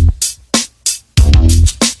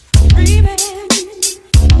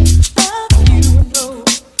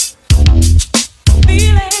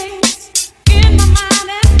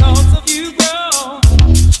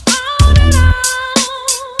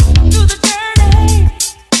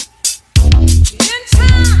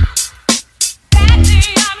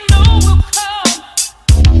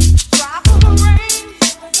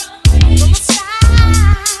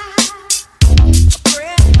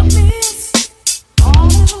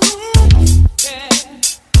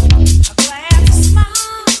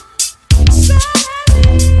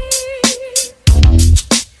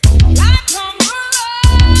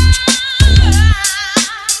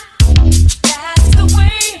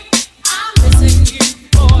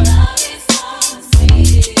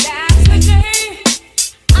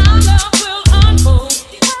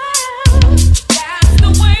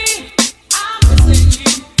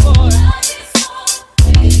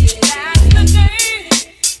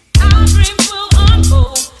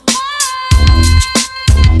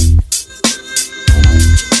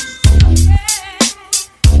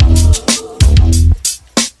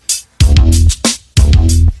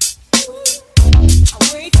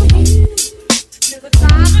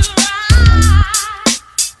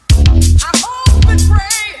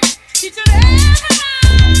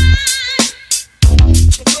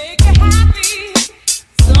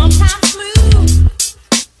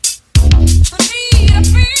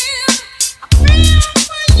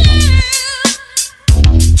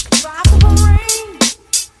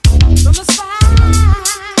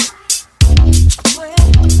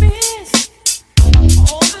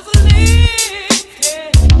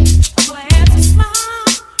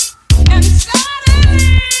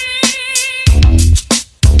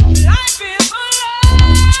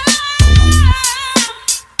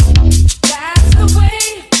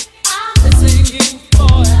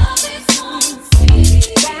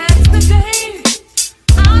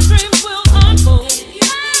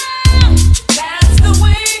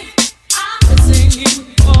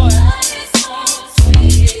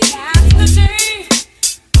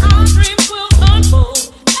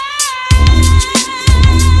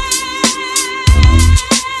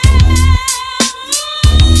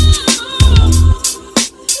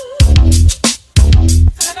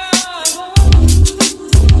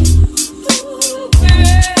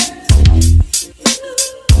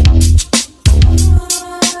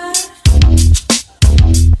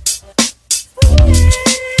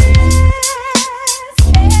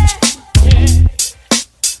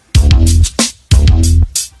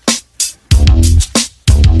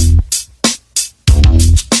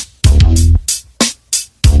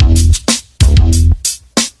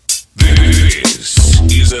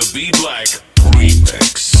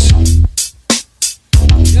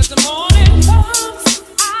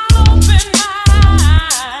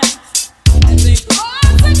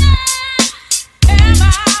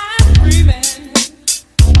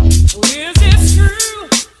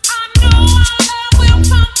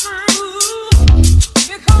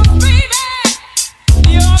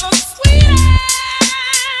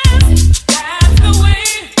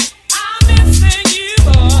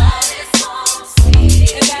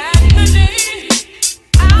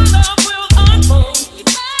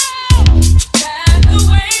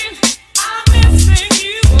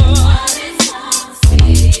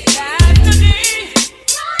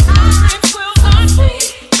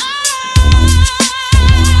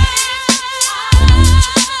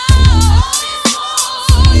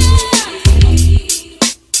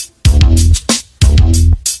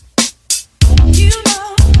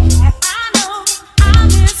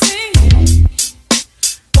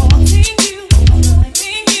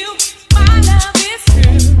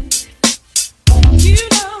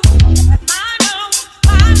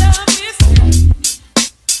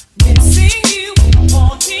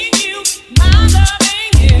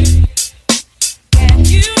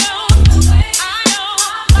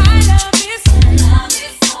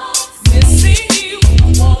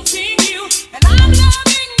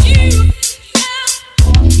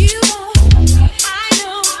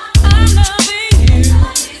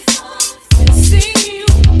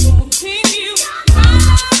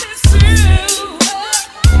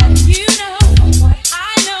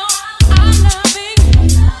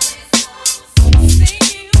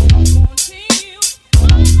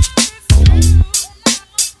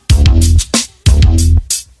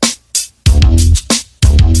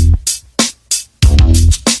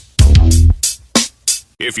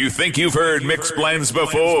 If you think you've heard mixed blends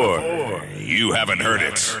before, you haven't heard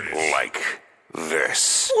it like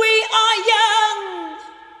this. We are young,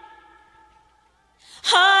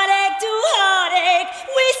 Heartache to heartache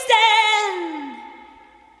we stand.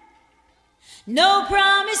 No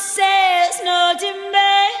promises, no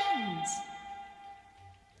demands.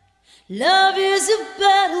 Love is a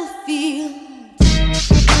battlefield.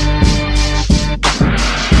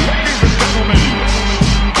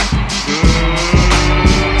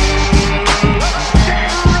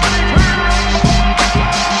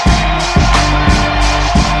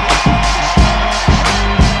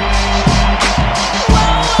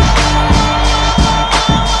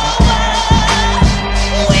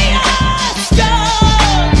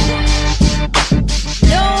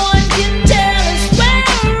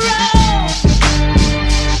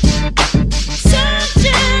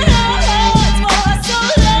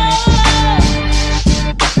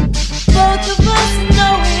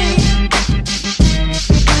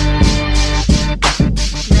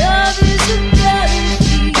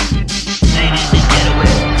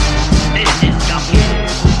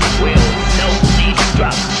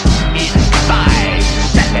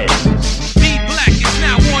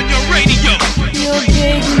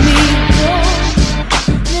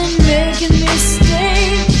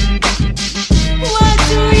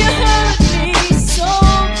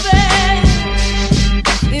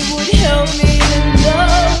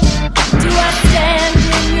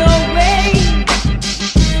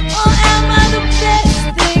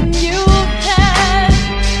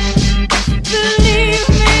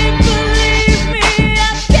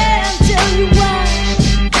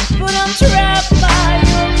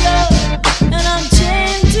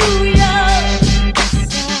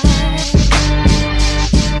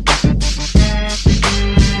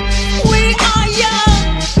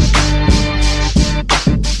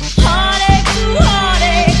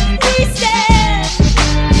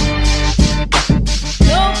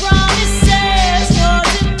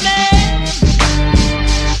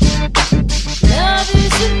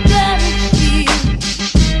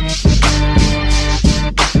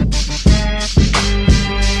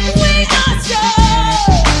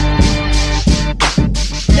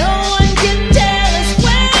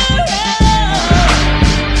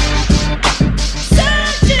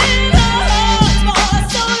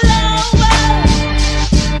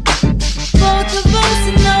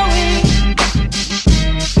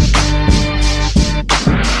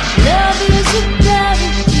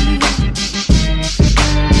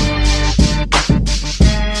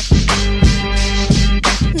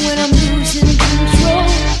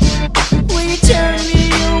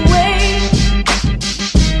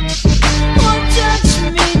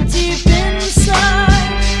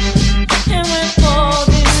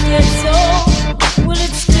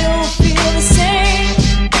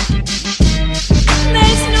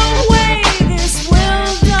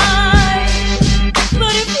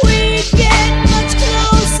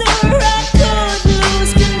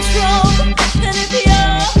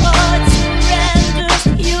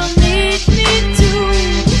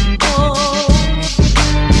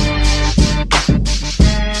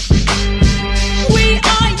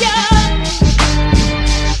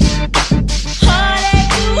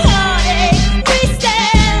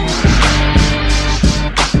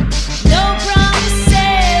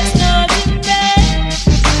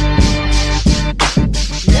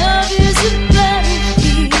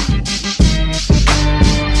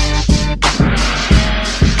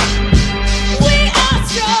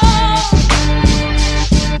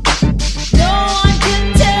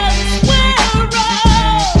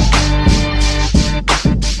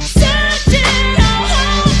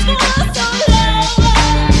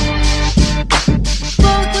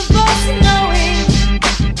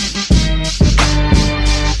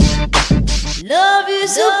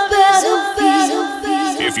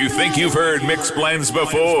 If you think you've heard mixed blends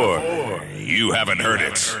before, you haven't heard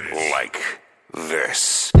it like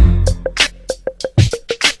this.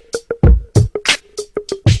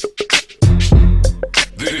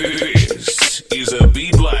 This is a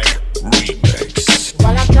B Black remix.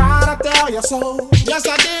 Well, I tried to tell you so. Yes,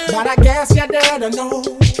 I did. But I guess you didn't know.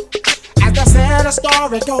 As I said, the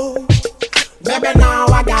story goes. Baby, now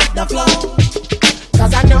I got the flow.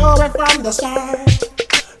 Cause I know it from the start.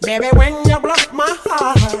 Baby, when you broke my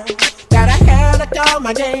heart, that I had to come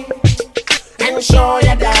again and show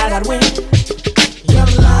you that I'd win. Your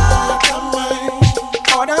love come mine.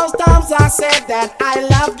 All those times I said that I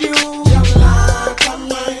loved you. Your love come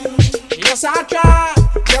mine. Yes, I tried.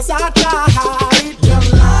 Yes, I tried. Your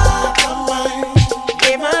love come mine.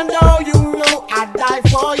 Even though you know I'd die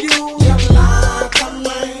for you. Your love come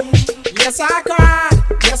mine. Yes, I cried.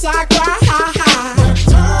 Yes, I cried.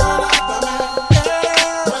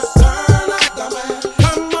 Turn up the man.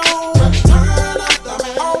 Come on. Turn up the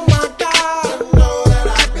man. Oh my God. You know that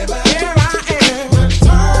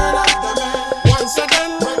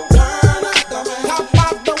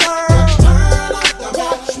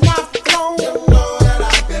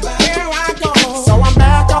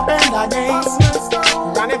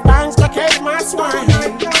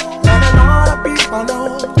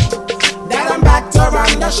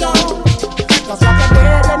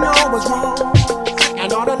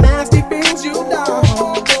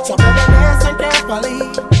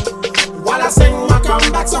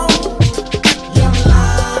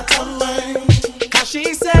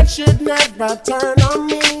never turn on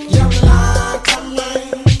me. You lied to me,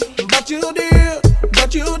 but you did,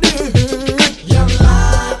 You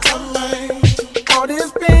lied to me. All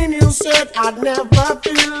this pain you said I'd never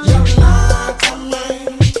feel. You lied to me,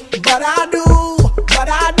 but I do.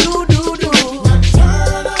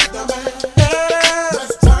 Turn up the man.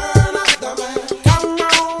 Let's turn up the man. Come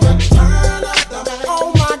on. Let's turn up the man.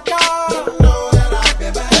 Oh my God. You know that I'll be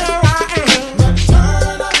back. Here I am. Let's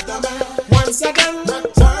turn up the man. 1 second. Let's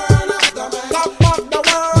turn up the man. Top of the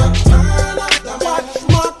world. Let's turn up the man. Watch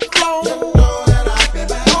my flow. You know that I'll be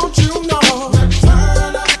back. Don't you know? Let's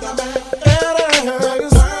turn up the man.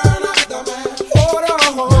 Let's turn up the man. Hold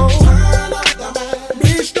on. Turn up the man.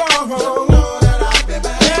 Be strong. You know that I'll be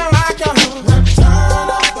back. Here I come. Let's turn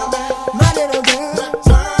up the man. My little girl. Let's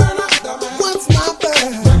turn up the man. What's my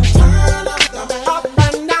bed? Let's turn up the man. Up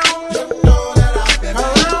and down. You know that I'll be back.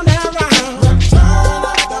 Around and round. Let's turn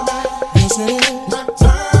up the man. Yes it is. Let's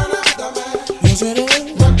turn up the man. Yes it is.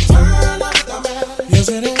 Let's turn up the man. Yes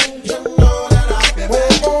it is. You know that I'll be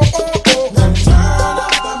back. Oh, oh, oh, oh. Let's turn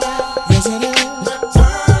up the man. Yes it is. Let's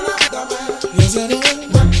turn up the man. Yes it is.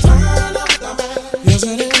 Let's turn up the man. Yes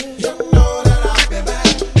it is. You know that I'll be back.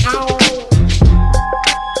 Ow.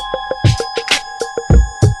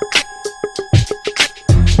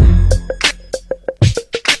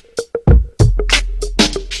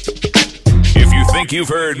 If you think you've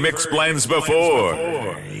heard mixed blends before,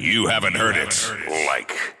 you haven't heard it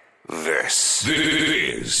like this.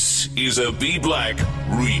 This is a B Black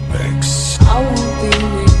remix. I won't be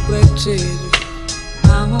neglected, I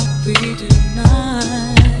won't be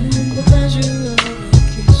denied the pleasure of your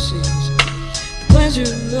kisses, the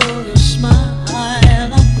pleasure of your smile. I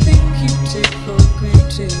think you take for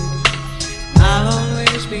granted I'll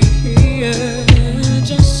always be here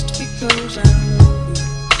just because I love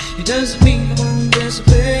you. It doesn't mean I won't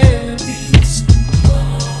disappear.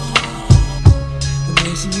 I'm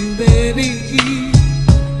missing you, baby.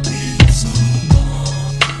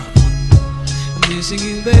 I'm missing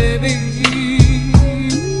you, baby.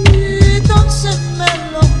 Thoughts and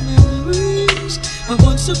mellow memories of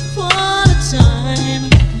once upon a time,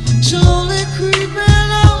 slowly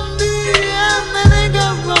creeping on me, and then they go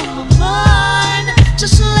wrong my mind.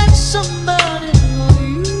 Just let somebody love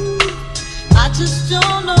you. I just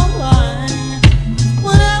don't know why.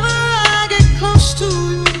 Whenever I get close to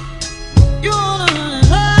you, you wanna run and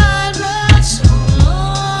hide. But so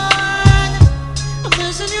long, I'm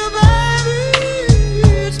missing you, baby.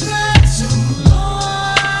 It's been so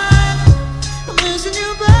long, I'm missing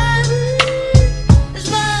you, baby. It's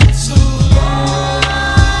been so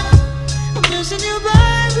long, I'm missing you,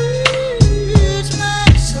 baby. It's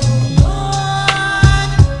been so long,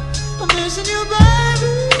 I'm missing you,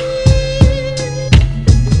 baby.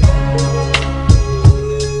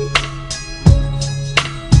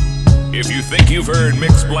 If you think you've heard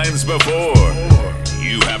mixed blends before,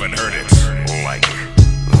 you haven't heard it like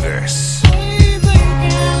this.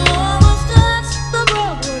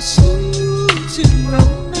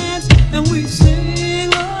 And we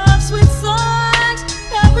sing our sweet songs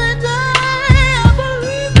every day. I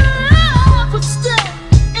believe that I would stay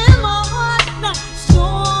in my heart. Now it's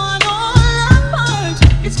torn all apart.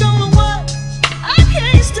 It's gonna work. I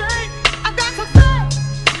can't stay. I got to fight.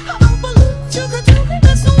 I don't believe you could do me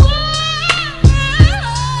this way.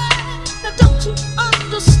 Now don't you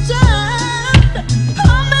understand?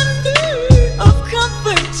 I'm in need of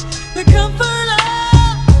comfort. The comfort of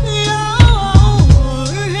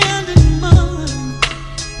your hand in mine.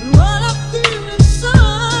 And what I feel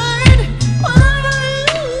inside whenever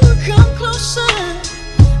you come closer,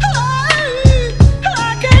 I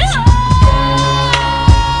can't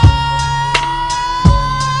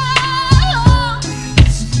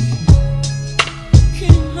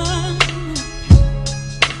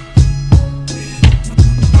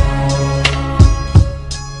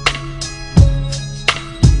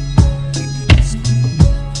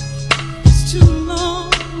It's too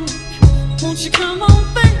long. Won't you come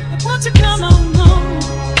on, baby? Won't you come on home?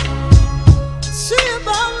 See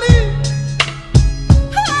about me.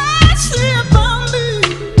 See about me.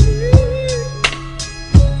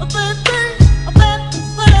 Oh, baby, oh,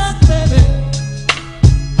 baby.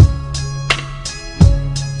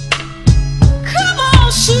 Come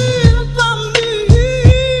on, see about me.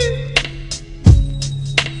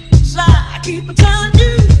 So I keep on telling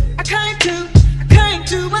you, I can't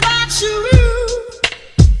do without you.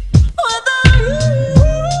 Without you,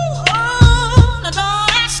 oh, now don't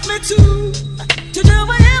ask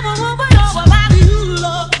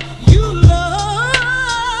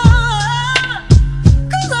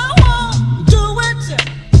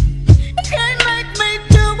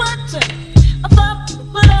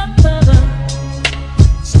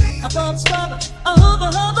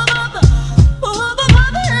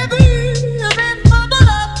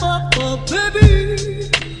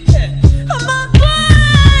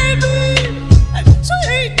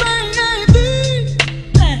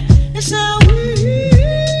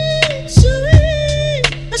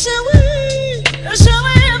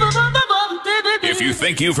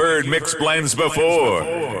think you've heard mixed blends before,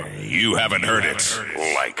 you haven't heard it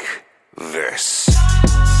like this.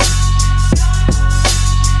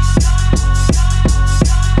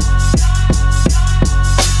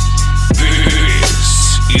 This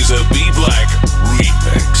is a B-Black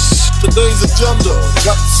remix. Today's agenda,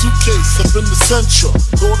 got the suitcase up in the central.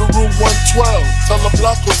 Go to room 112, tell a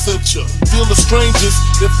Blanco sent ya. Deal the strangers,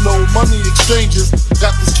 if no money exchanges.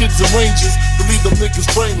 Got these kids in ranges, believe them niggas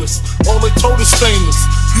brainless. All they told is stainless,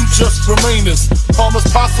 you just remainers. Calm as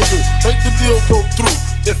possible, make the deal go through.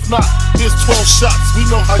 If not, here's 12 shots, we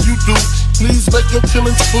know how you do. Please make your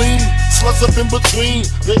killings clean, sluts up in between.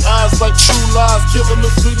 Their eyes like true lies, killing the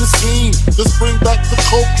sweetest scheme. Just bring back the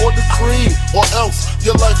coke or the cream, or else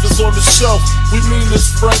your life is on the shelf. We mean this,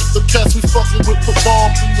 Frank. The cats we fucking with put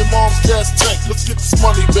bombs in your mom's gas tank. Let's get this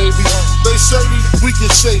money, baby. They shady, we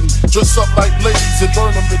get shady. Dress up like ladies and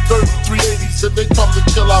burn them in 380s. Then they come to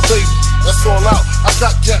kill our baby. That's all out. I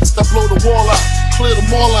got gats that blow the wall out, clear them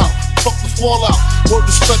all out. Fuck the fallout, word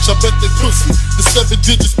to stretch, I bet they pussy. The 7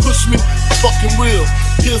 digits push me, fucking real.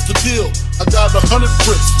 Here's the deal, I got 100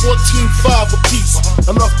 bricks, 14.5 a piece.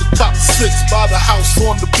 Enough to cop 6, buy the house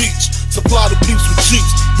on the beach. Supply the peeps with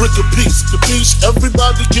Jeeps, brick a piece. The beach,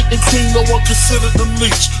 everybody getting cream, no one considered the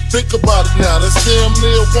leech. Think about it now, that's damn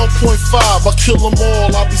near 1.5. I kill them all,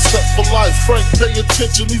 I'll be set for life. Frank, pay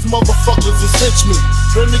attention, these motherfuckers is henchmen.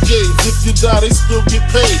 Renegades, if you die, they still get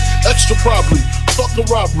paid. Extra probably, fuck a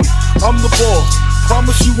robbery. I'm the boss.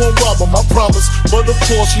 Promise you won't rob them, I promise. But of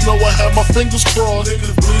course, you know I have my fingers crossed.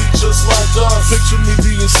 Niggas bleed just like us. Picture me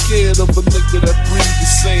being scared of a nigga that breathes the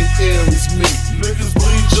same air as me. Niggas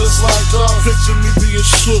bleed just like us. Picture me being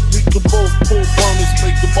shook. We can both pull burners,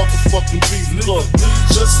 make the motherfucking beef look. Bleed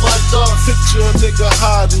just like us. Picture a nigga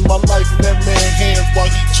hiding my life in that man's hands while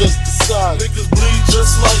he just decided. Niggas bleed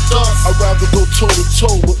just like us. I'd rather go toe to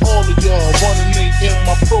toe with all of y'all. Running in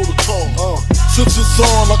my protocol. Since it's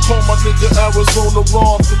on, I call my nigga Arizona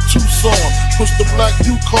Ron from Tucson. Push the black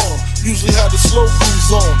Yukon, usually had the slow cruise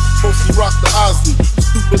on. Mostly rock the Ozzy.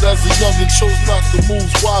 Stupid as a youngin', chose not to move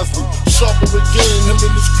wisely. Sharper again, him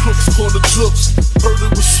and his crooks called the jooks. Heard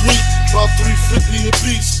it was sweet, about 350 a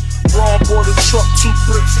piece. Ron bought a truck, 2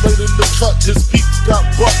 bricks made in the cut. His peeps got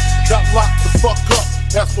bucked, got locked the fuck up.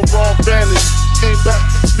 That's when Ron vanished. Came back,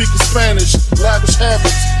 speaking Spanish, lavish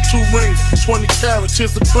habits, 2 rings, 20 carats,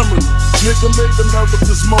 here's the criminal. Nigga made the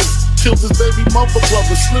nervous most, killed his baby mother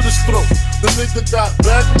brother, slit his throat. The nigga got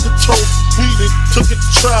back in the toast, beat it, took it to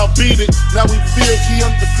trial, beat it. Now he feel he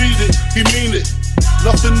undefeated, he mean it.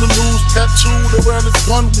 Nothing to lose, tattooed around his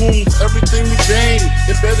gun wound. Everything we gain,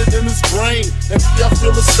 embedded in his brain. And I feel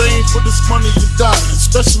the same for this money you die.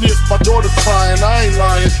 Especially if my daughter crying, I ain't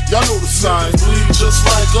lying. Y'all know the signs, bleed just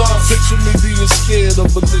like us. Picture me being scared of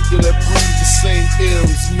a nigga that breathes the same air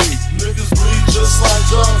as me. Niggas bleed just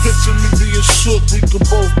like us. Picture me being shook, we can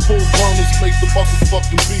both pull burners, make the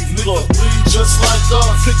motherfucking beef look. Niggas bleed just like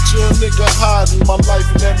us. Picture a nigga hiding my life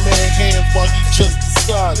in that man's hands while he just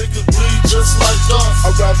decided. Niggas bleed just like us.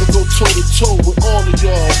 I'd rather go toe to toe with all of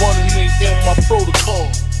y'all, running in my protocol.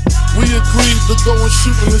 We agreed to go and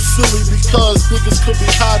shooting is silly because niggas could be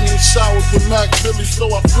hiding in showers with Mac Billy, so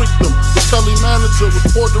I freaked them. The telly manager was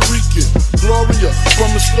Puerto Rican, Gloria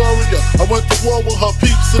from Astoria. I went to war with her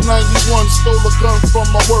peeps in 91, stole a gun from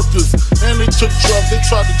my workers, and they took drugs, they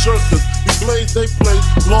tried to jerk us. We blazed, they played,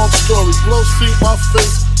 long story, glow see my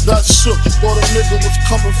face. Got shook, thought a nigga was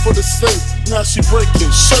coming for the safe. Now she breaking,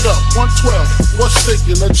 shut up, 112, what's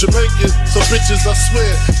shaking? A Jamaican, some bitches I swear,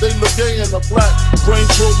 they look gay in a black Range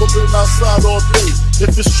Rover, been outside all day.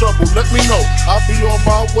 If it's trouble, let me know, I'll be on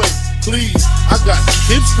my way. Please, I got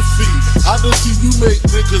kids to feed. I done see you make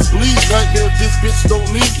niggas bleed. Nightmare, this bitch don't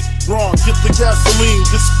need it. Wrong, get the gasoline,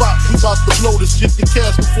 this spot, we bout to blow this. Get the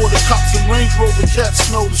cash before the cops and Range Rover cats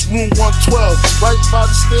know this. Room 112, right by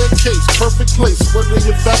the staircase, perfect place where they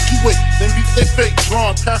evacuate. Then beat they fake,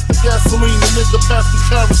 drawn past the gasoline, the nigga past the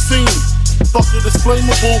kerosene. Fuck it, it's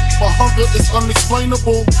flammable, my hunger is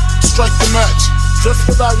unexplainable. Strike the match, just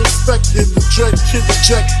what I expected. The dread kid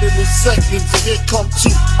ejected in seconds, and here come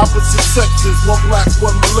 2 opposite sexes, 1 black, 1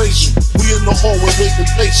 Malaysian. We in the hallway waiting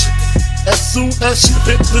patient. As soon as she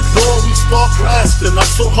hit the door, we start blasting. I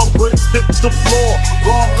saw her bricks hit the floor,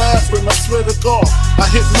 gone laughing, I swear to God. I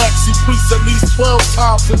hit Maxi Priest at least 12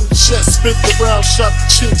 times in the chest, spit the round, shot the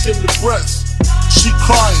chick in the breast. She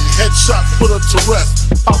crying, headshots put her to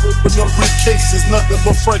rest. I open up briefcases, nothing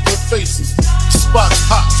but fragrant faces. Spots,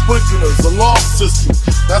 hot sprinklers, alarm system.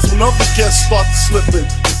 That's when other guests start slipping.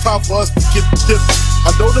 It's time for us to get different.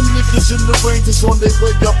 I know them niggas in the ranges on their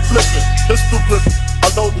way up flipping. Pistol gripping, I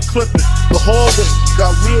know the clipping. The hallway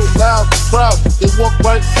got real loud and crowded. They walked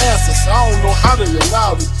right past us. I don't know how they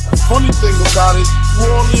allowed it. The funny thing about it,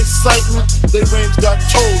 through all the excitement, they range got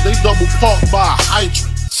told they double parked by a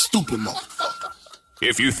hydrant. Stupid motherfucker.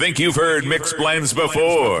 If you think you've heard mixed blends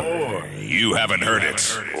before, you haven't heard it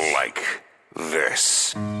like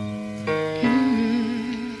this.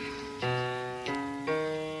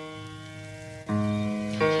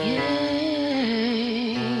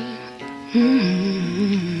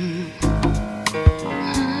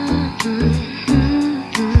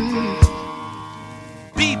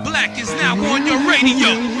 Be Black is now on your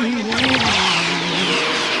radio.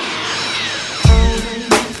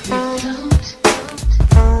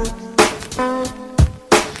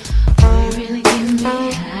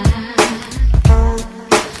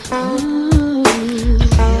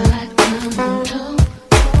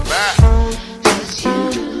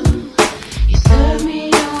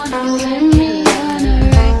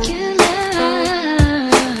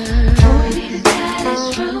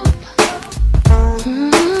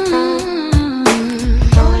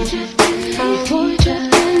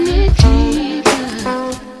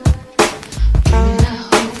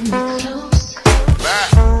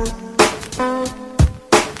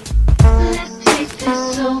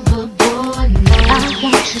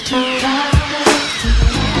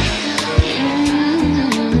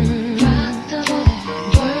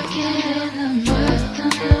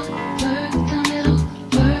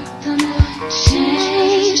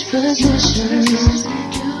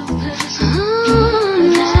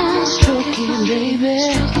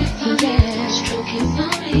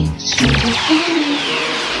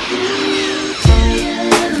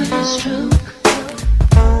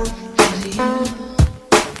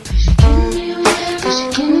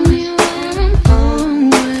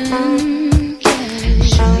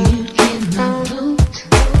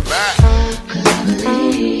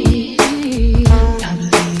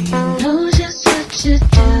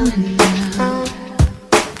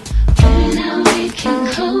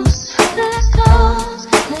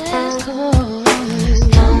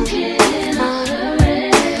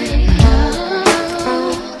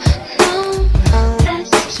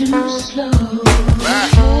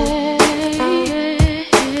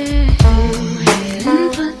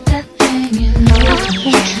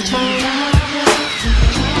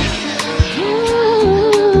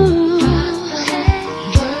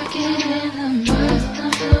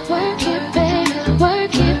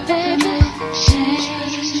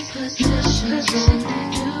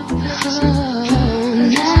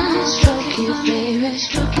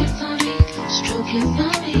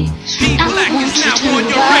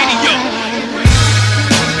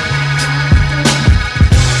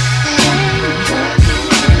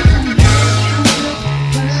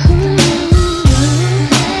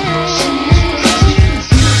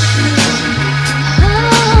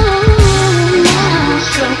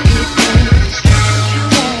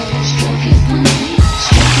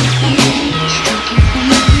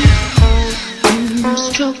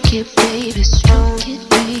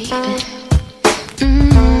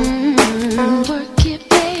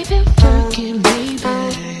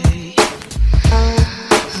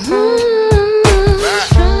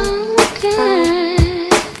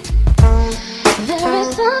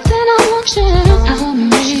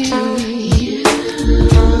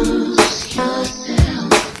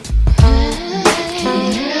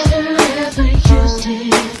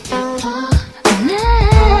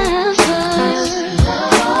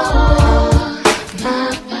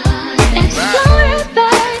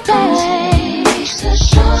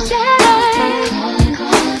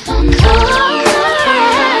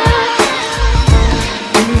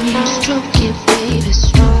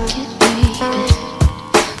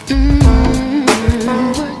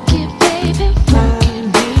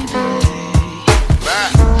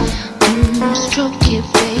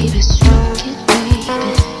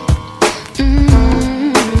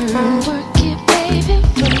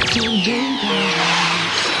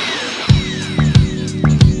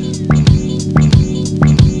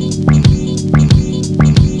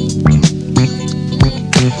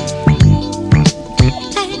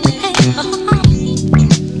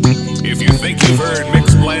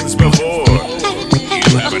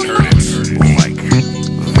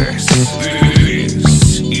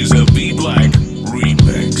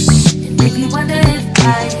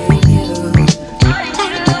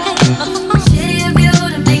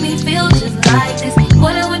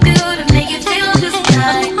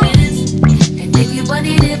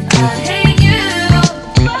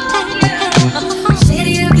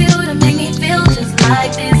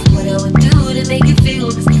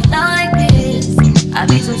 I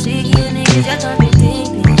be so sick, you niggas, y'all turn me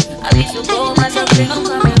they gon'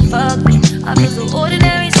 come and fuck me. I feel so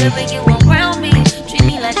ordinary, so they get one around me. Treat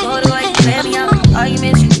me like corduroy, you wear me out.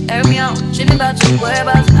 Arguments, you air me out. Tripping about your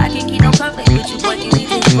whereabouts. I can't keep no conflict with you, boy, you need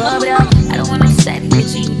to rub it out. I don't want no steady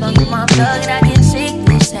with you, you know you my plug, and I can shake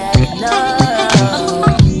this happy love.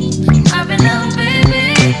 I've been out,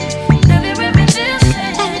 baby. Never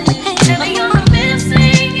reminiscing. Never on the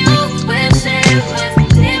missing you. Wish it was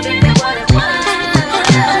different than what it was.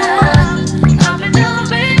 I've been out,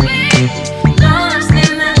 baby. Lost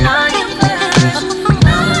in the universe.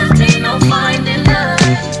 Lost, ain't no finding love.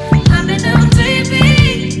 I've been out,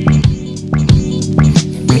 baby.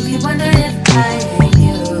 And if you wonder if I hate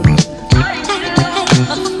you,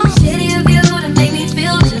 shitty of you to make me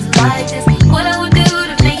feel just like this. What I would do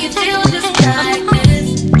to make you feel just like this.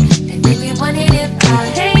 And if you wondered if I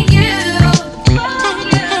hate you,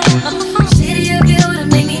 shitty of you to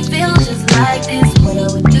make me feel just like this. What I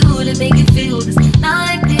would do to make you feel just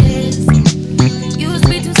like this. You used to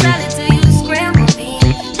be too silent till you scramble me.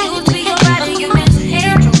 You used to be your body, you meant to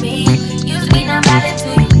handle me. Used to be not valid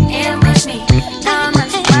till you ambush me. Now I'm not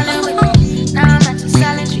too violent with you. Now I'm not too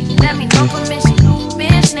silent, treat me, let me no permission.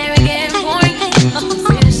 Missionary getting boring,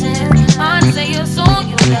 position. Hard to say your song,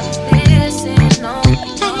 you never listen, no.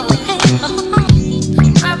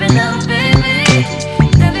 I've been out, baby.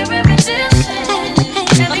 Never reminiscing.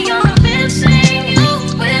 Never on the missing you.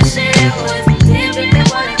 Wish it was different than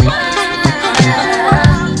what it was.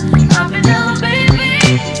 I've been out, baby.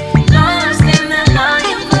 Lost in the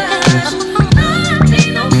universe. Lost,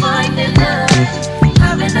 ain't no finding love.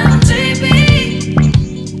 I've been out, baby.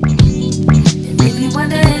 And if you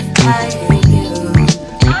wonder if I hate you,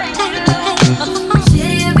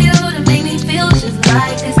 shitty of you to make me feel just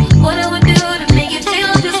like this. What I would do to make you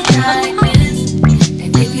feel just like this.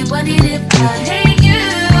 And if you wondered if I hate you,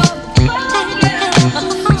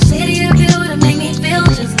 shitty of you to make me feel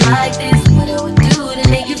just like this. What I would do to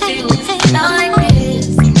make you feel just like this.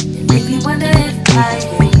 And if you wonder if I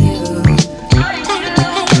hate you,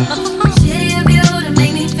 shitty of you to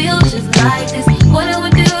make me feel just like this. What I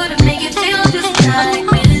would do to make you feel just like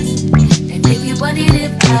this. And if you wondered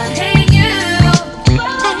if I hate you,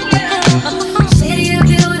 shitty of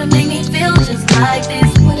you to make me feel just like this.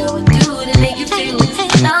 What I would do to make you feel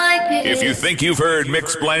just like this. If you think you've heard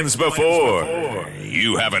mixed blends before,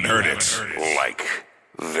 you haven't heard it like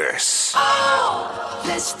this. Oh,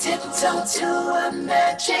 let's tiptoe to a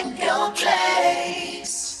magical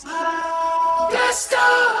place. Blast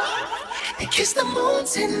off and kiss the moon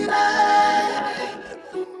tonight.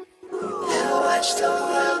 We'll watch the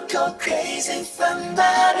world go crazy from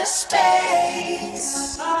outer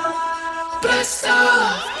space. Blast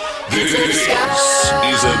off This into the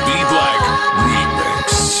sky. is a Be Black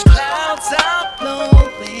remix. Clouds are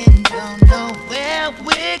blowing, don't know where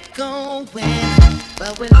we're going,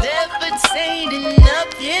 but we're levitating up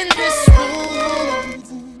in this room.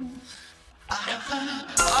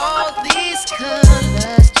 All these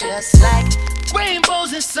colors, just like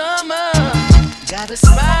rainbows in summer, got us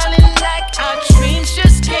smiling like our dreams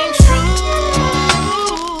just came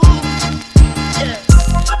true. Yeah.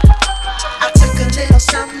 I took a little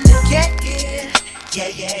something to get here, yeah,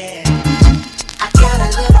 yeah. I got a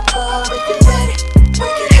little more if you're ready. We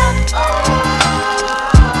can have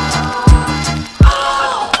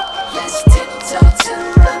oh, let's tiptoe to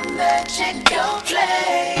a magical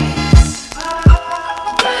place.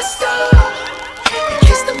 Blast off and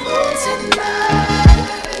kiss the moon tonight.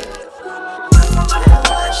 We'll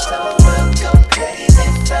watch the world go crazy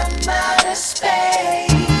from outer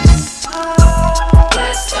space.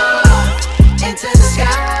 Blast off into the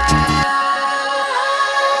sky.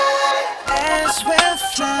 As we're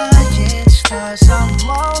flying, stars are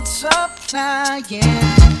multiplying.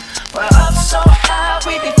 We're up so high,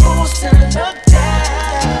 we be fools to look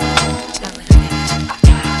down.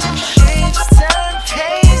 Shapes turn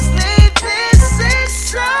paisley, this is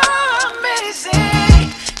so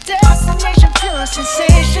amazing. Destination, pure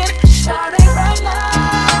sensation, starting right now.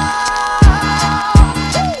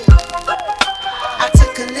 I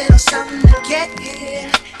took a little something to get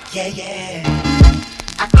here, yeah, yeah.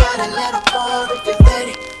 I got a little more if you're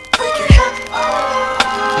ready. We can have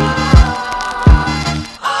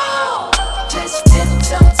oh, let's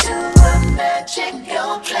tiptoe to a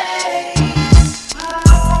magical place.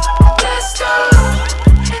 Blast off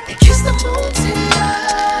and kiss the moon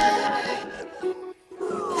tonight.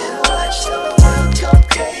 We'll watch the world go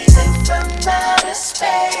crazy from outer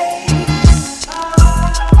space.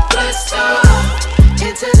 Blast off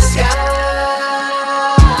into the sky.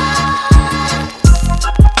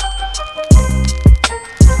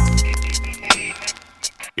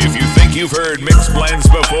 If you think you've heard mixed blends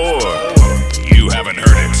before, you haven't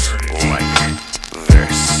heard it like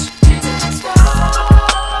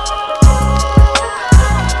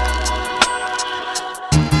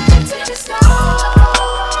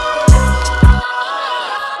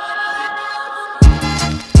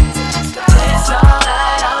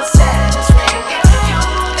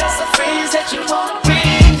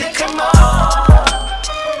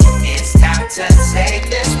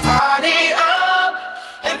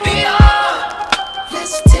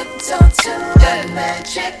let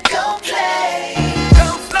magic go play.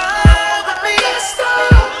 Come fly with me,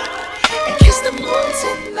 and kiss the moon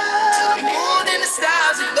tonight. The moon and the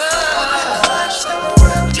stars above. Watch the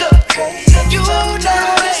world go crazy. You know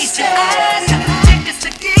it's time. Take us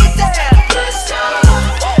together. Let's go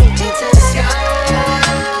into the sky.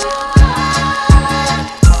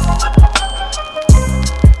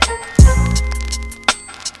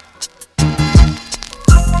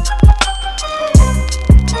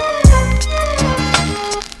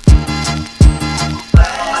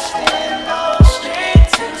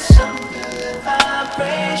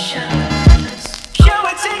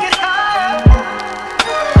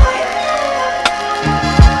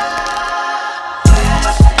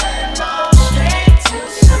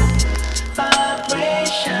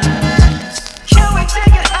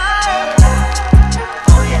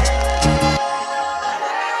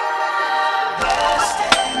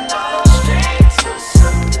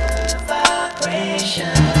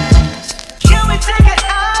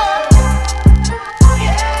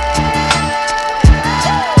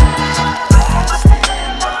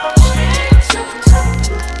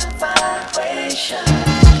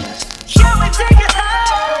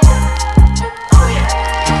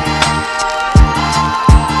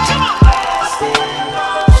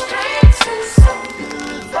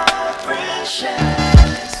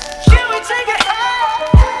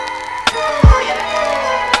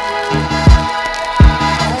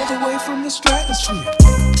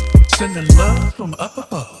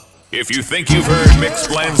 If you think you've heard mixed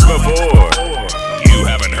blends before, you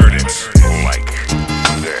haven't heard it like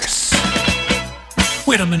this.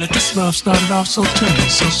 Wait a minute, this love started off so tender,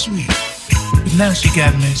 so sweet. But now she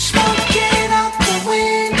got me smoking out the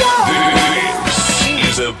window. This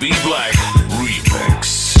is a B Black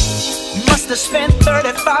remix. Must have spent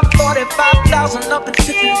 45,000 up in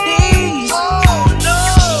Tiffany's. Oh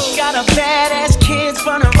no! Got a badass kids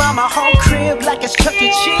running around my home crib like it's Chuck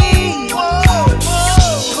E. Cheese. Whoa, whoa.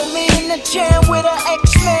 Put me in the jam with an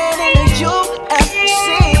X-Man in the UFC.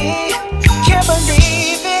 Can't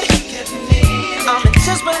believe it. I'm in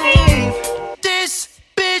disbelief. This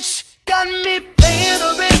bitch got me paying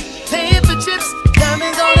the rent, paying for chips,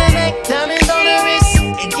 diamonds on the neck, diamonds on the wrist,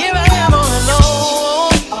 and here I am all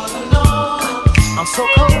alone. I'm so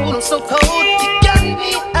cold, I'm so cold. You got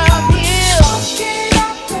me out here. Smoking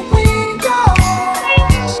out the window.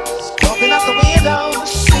 Smoking out the window.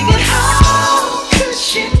 Singing, how could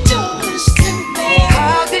she do this to me?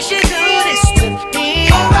 How could she do this to me?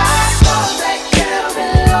 Oh, I know that girl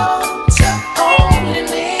belongs to only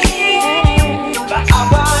me. But I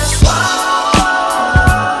was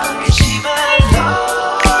wrong. She belongs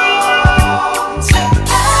to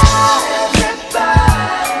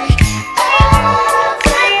everybody.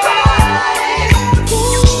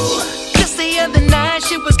 Just the other night,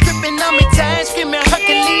 she was gripping on me tight, screaming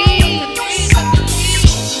Hercules.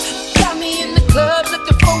 Got me in the club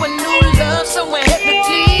looking for a new love, someone help me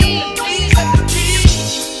please.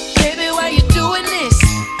 Baby, why you doing this?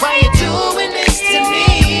 Why you doing this to me,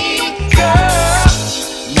 girl?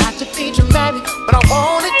 Not to be dramatic, but I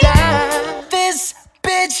wanna die. This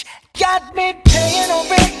bitch got me paying on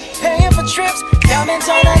rent, paying for trips, diamonds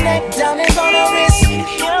on her neck, diamonds on her wrist. And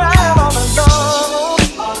here I am all alone.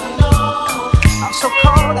 I'm so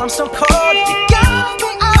cold, I'm so cold. You got me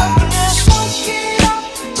out here smoking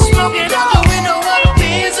out the window of the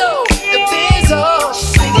Benzo, the Benzo.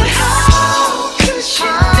 Singing, how could she do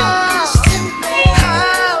this to me?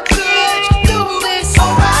 How could you do this? Oh, I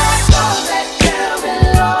know that girl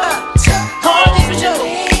belongs to all these for sure,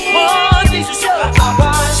 all these for sure. I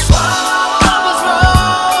was wrong, I was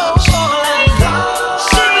wrong. She belongs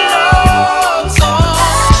to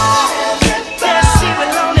everybody. Yeah, she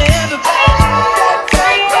belongs to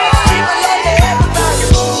everybody. She belongs to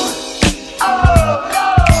everybody. Oh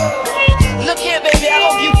no! Look here, baby, I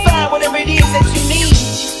hope you find whatever it is that you need.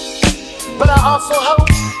 But I also hope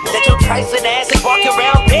that your trifling ass is walking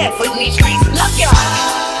around barefoot in these streets. Look, y'all.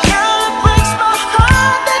 Girl, it breaks my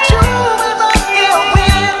heart that you ever ill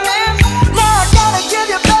women. Now I gotta give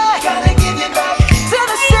you back to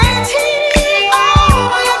the city.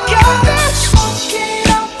 Oh, you got that smoking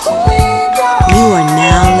out the window. You are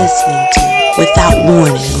now listening to Without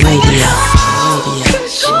Warning Radio.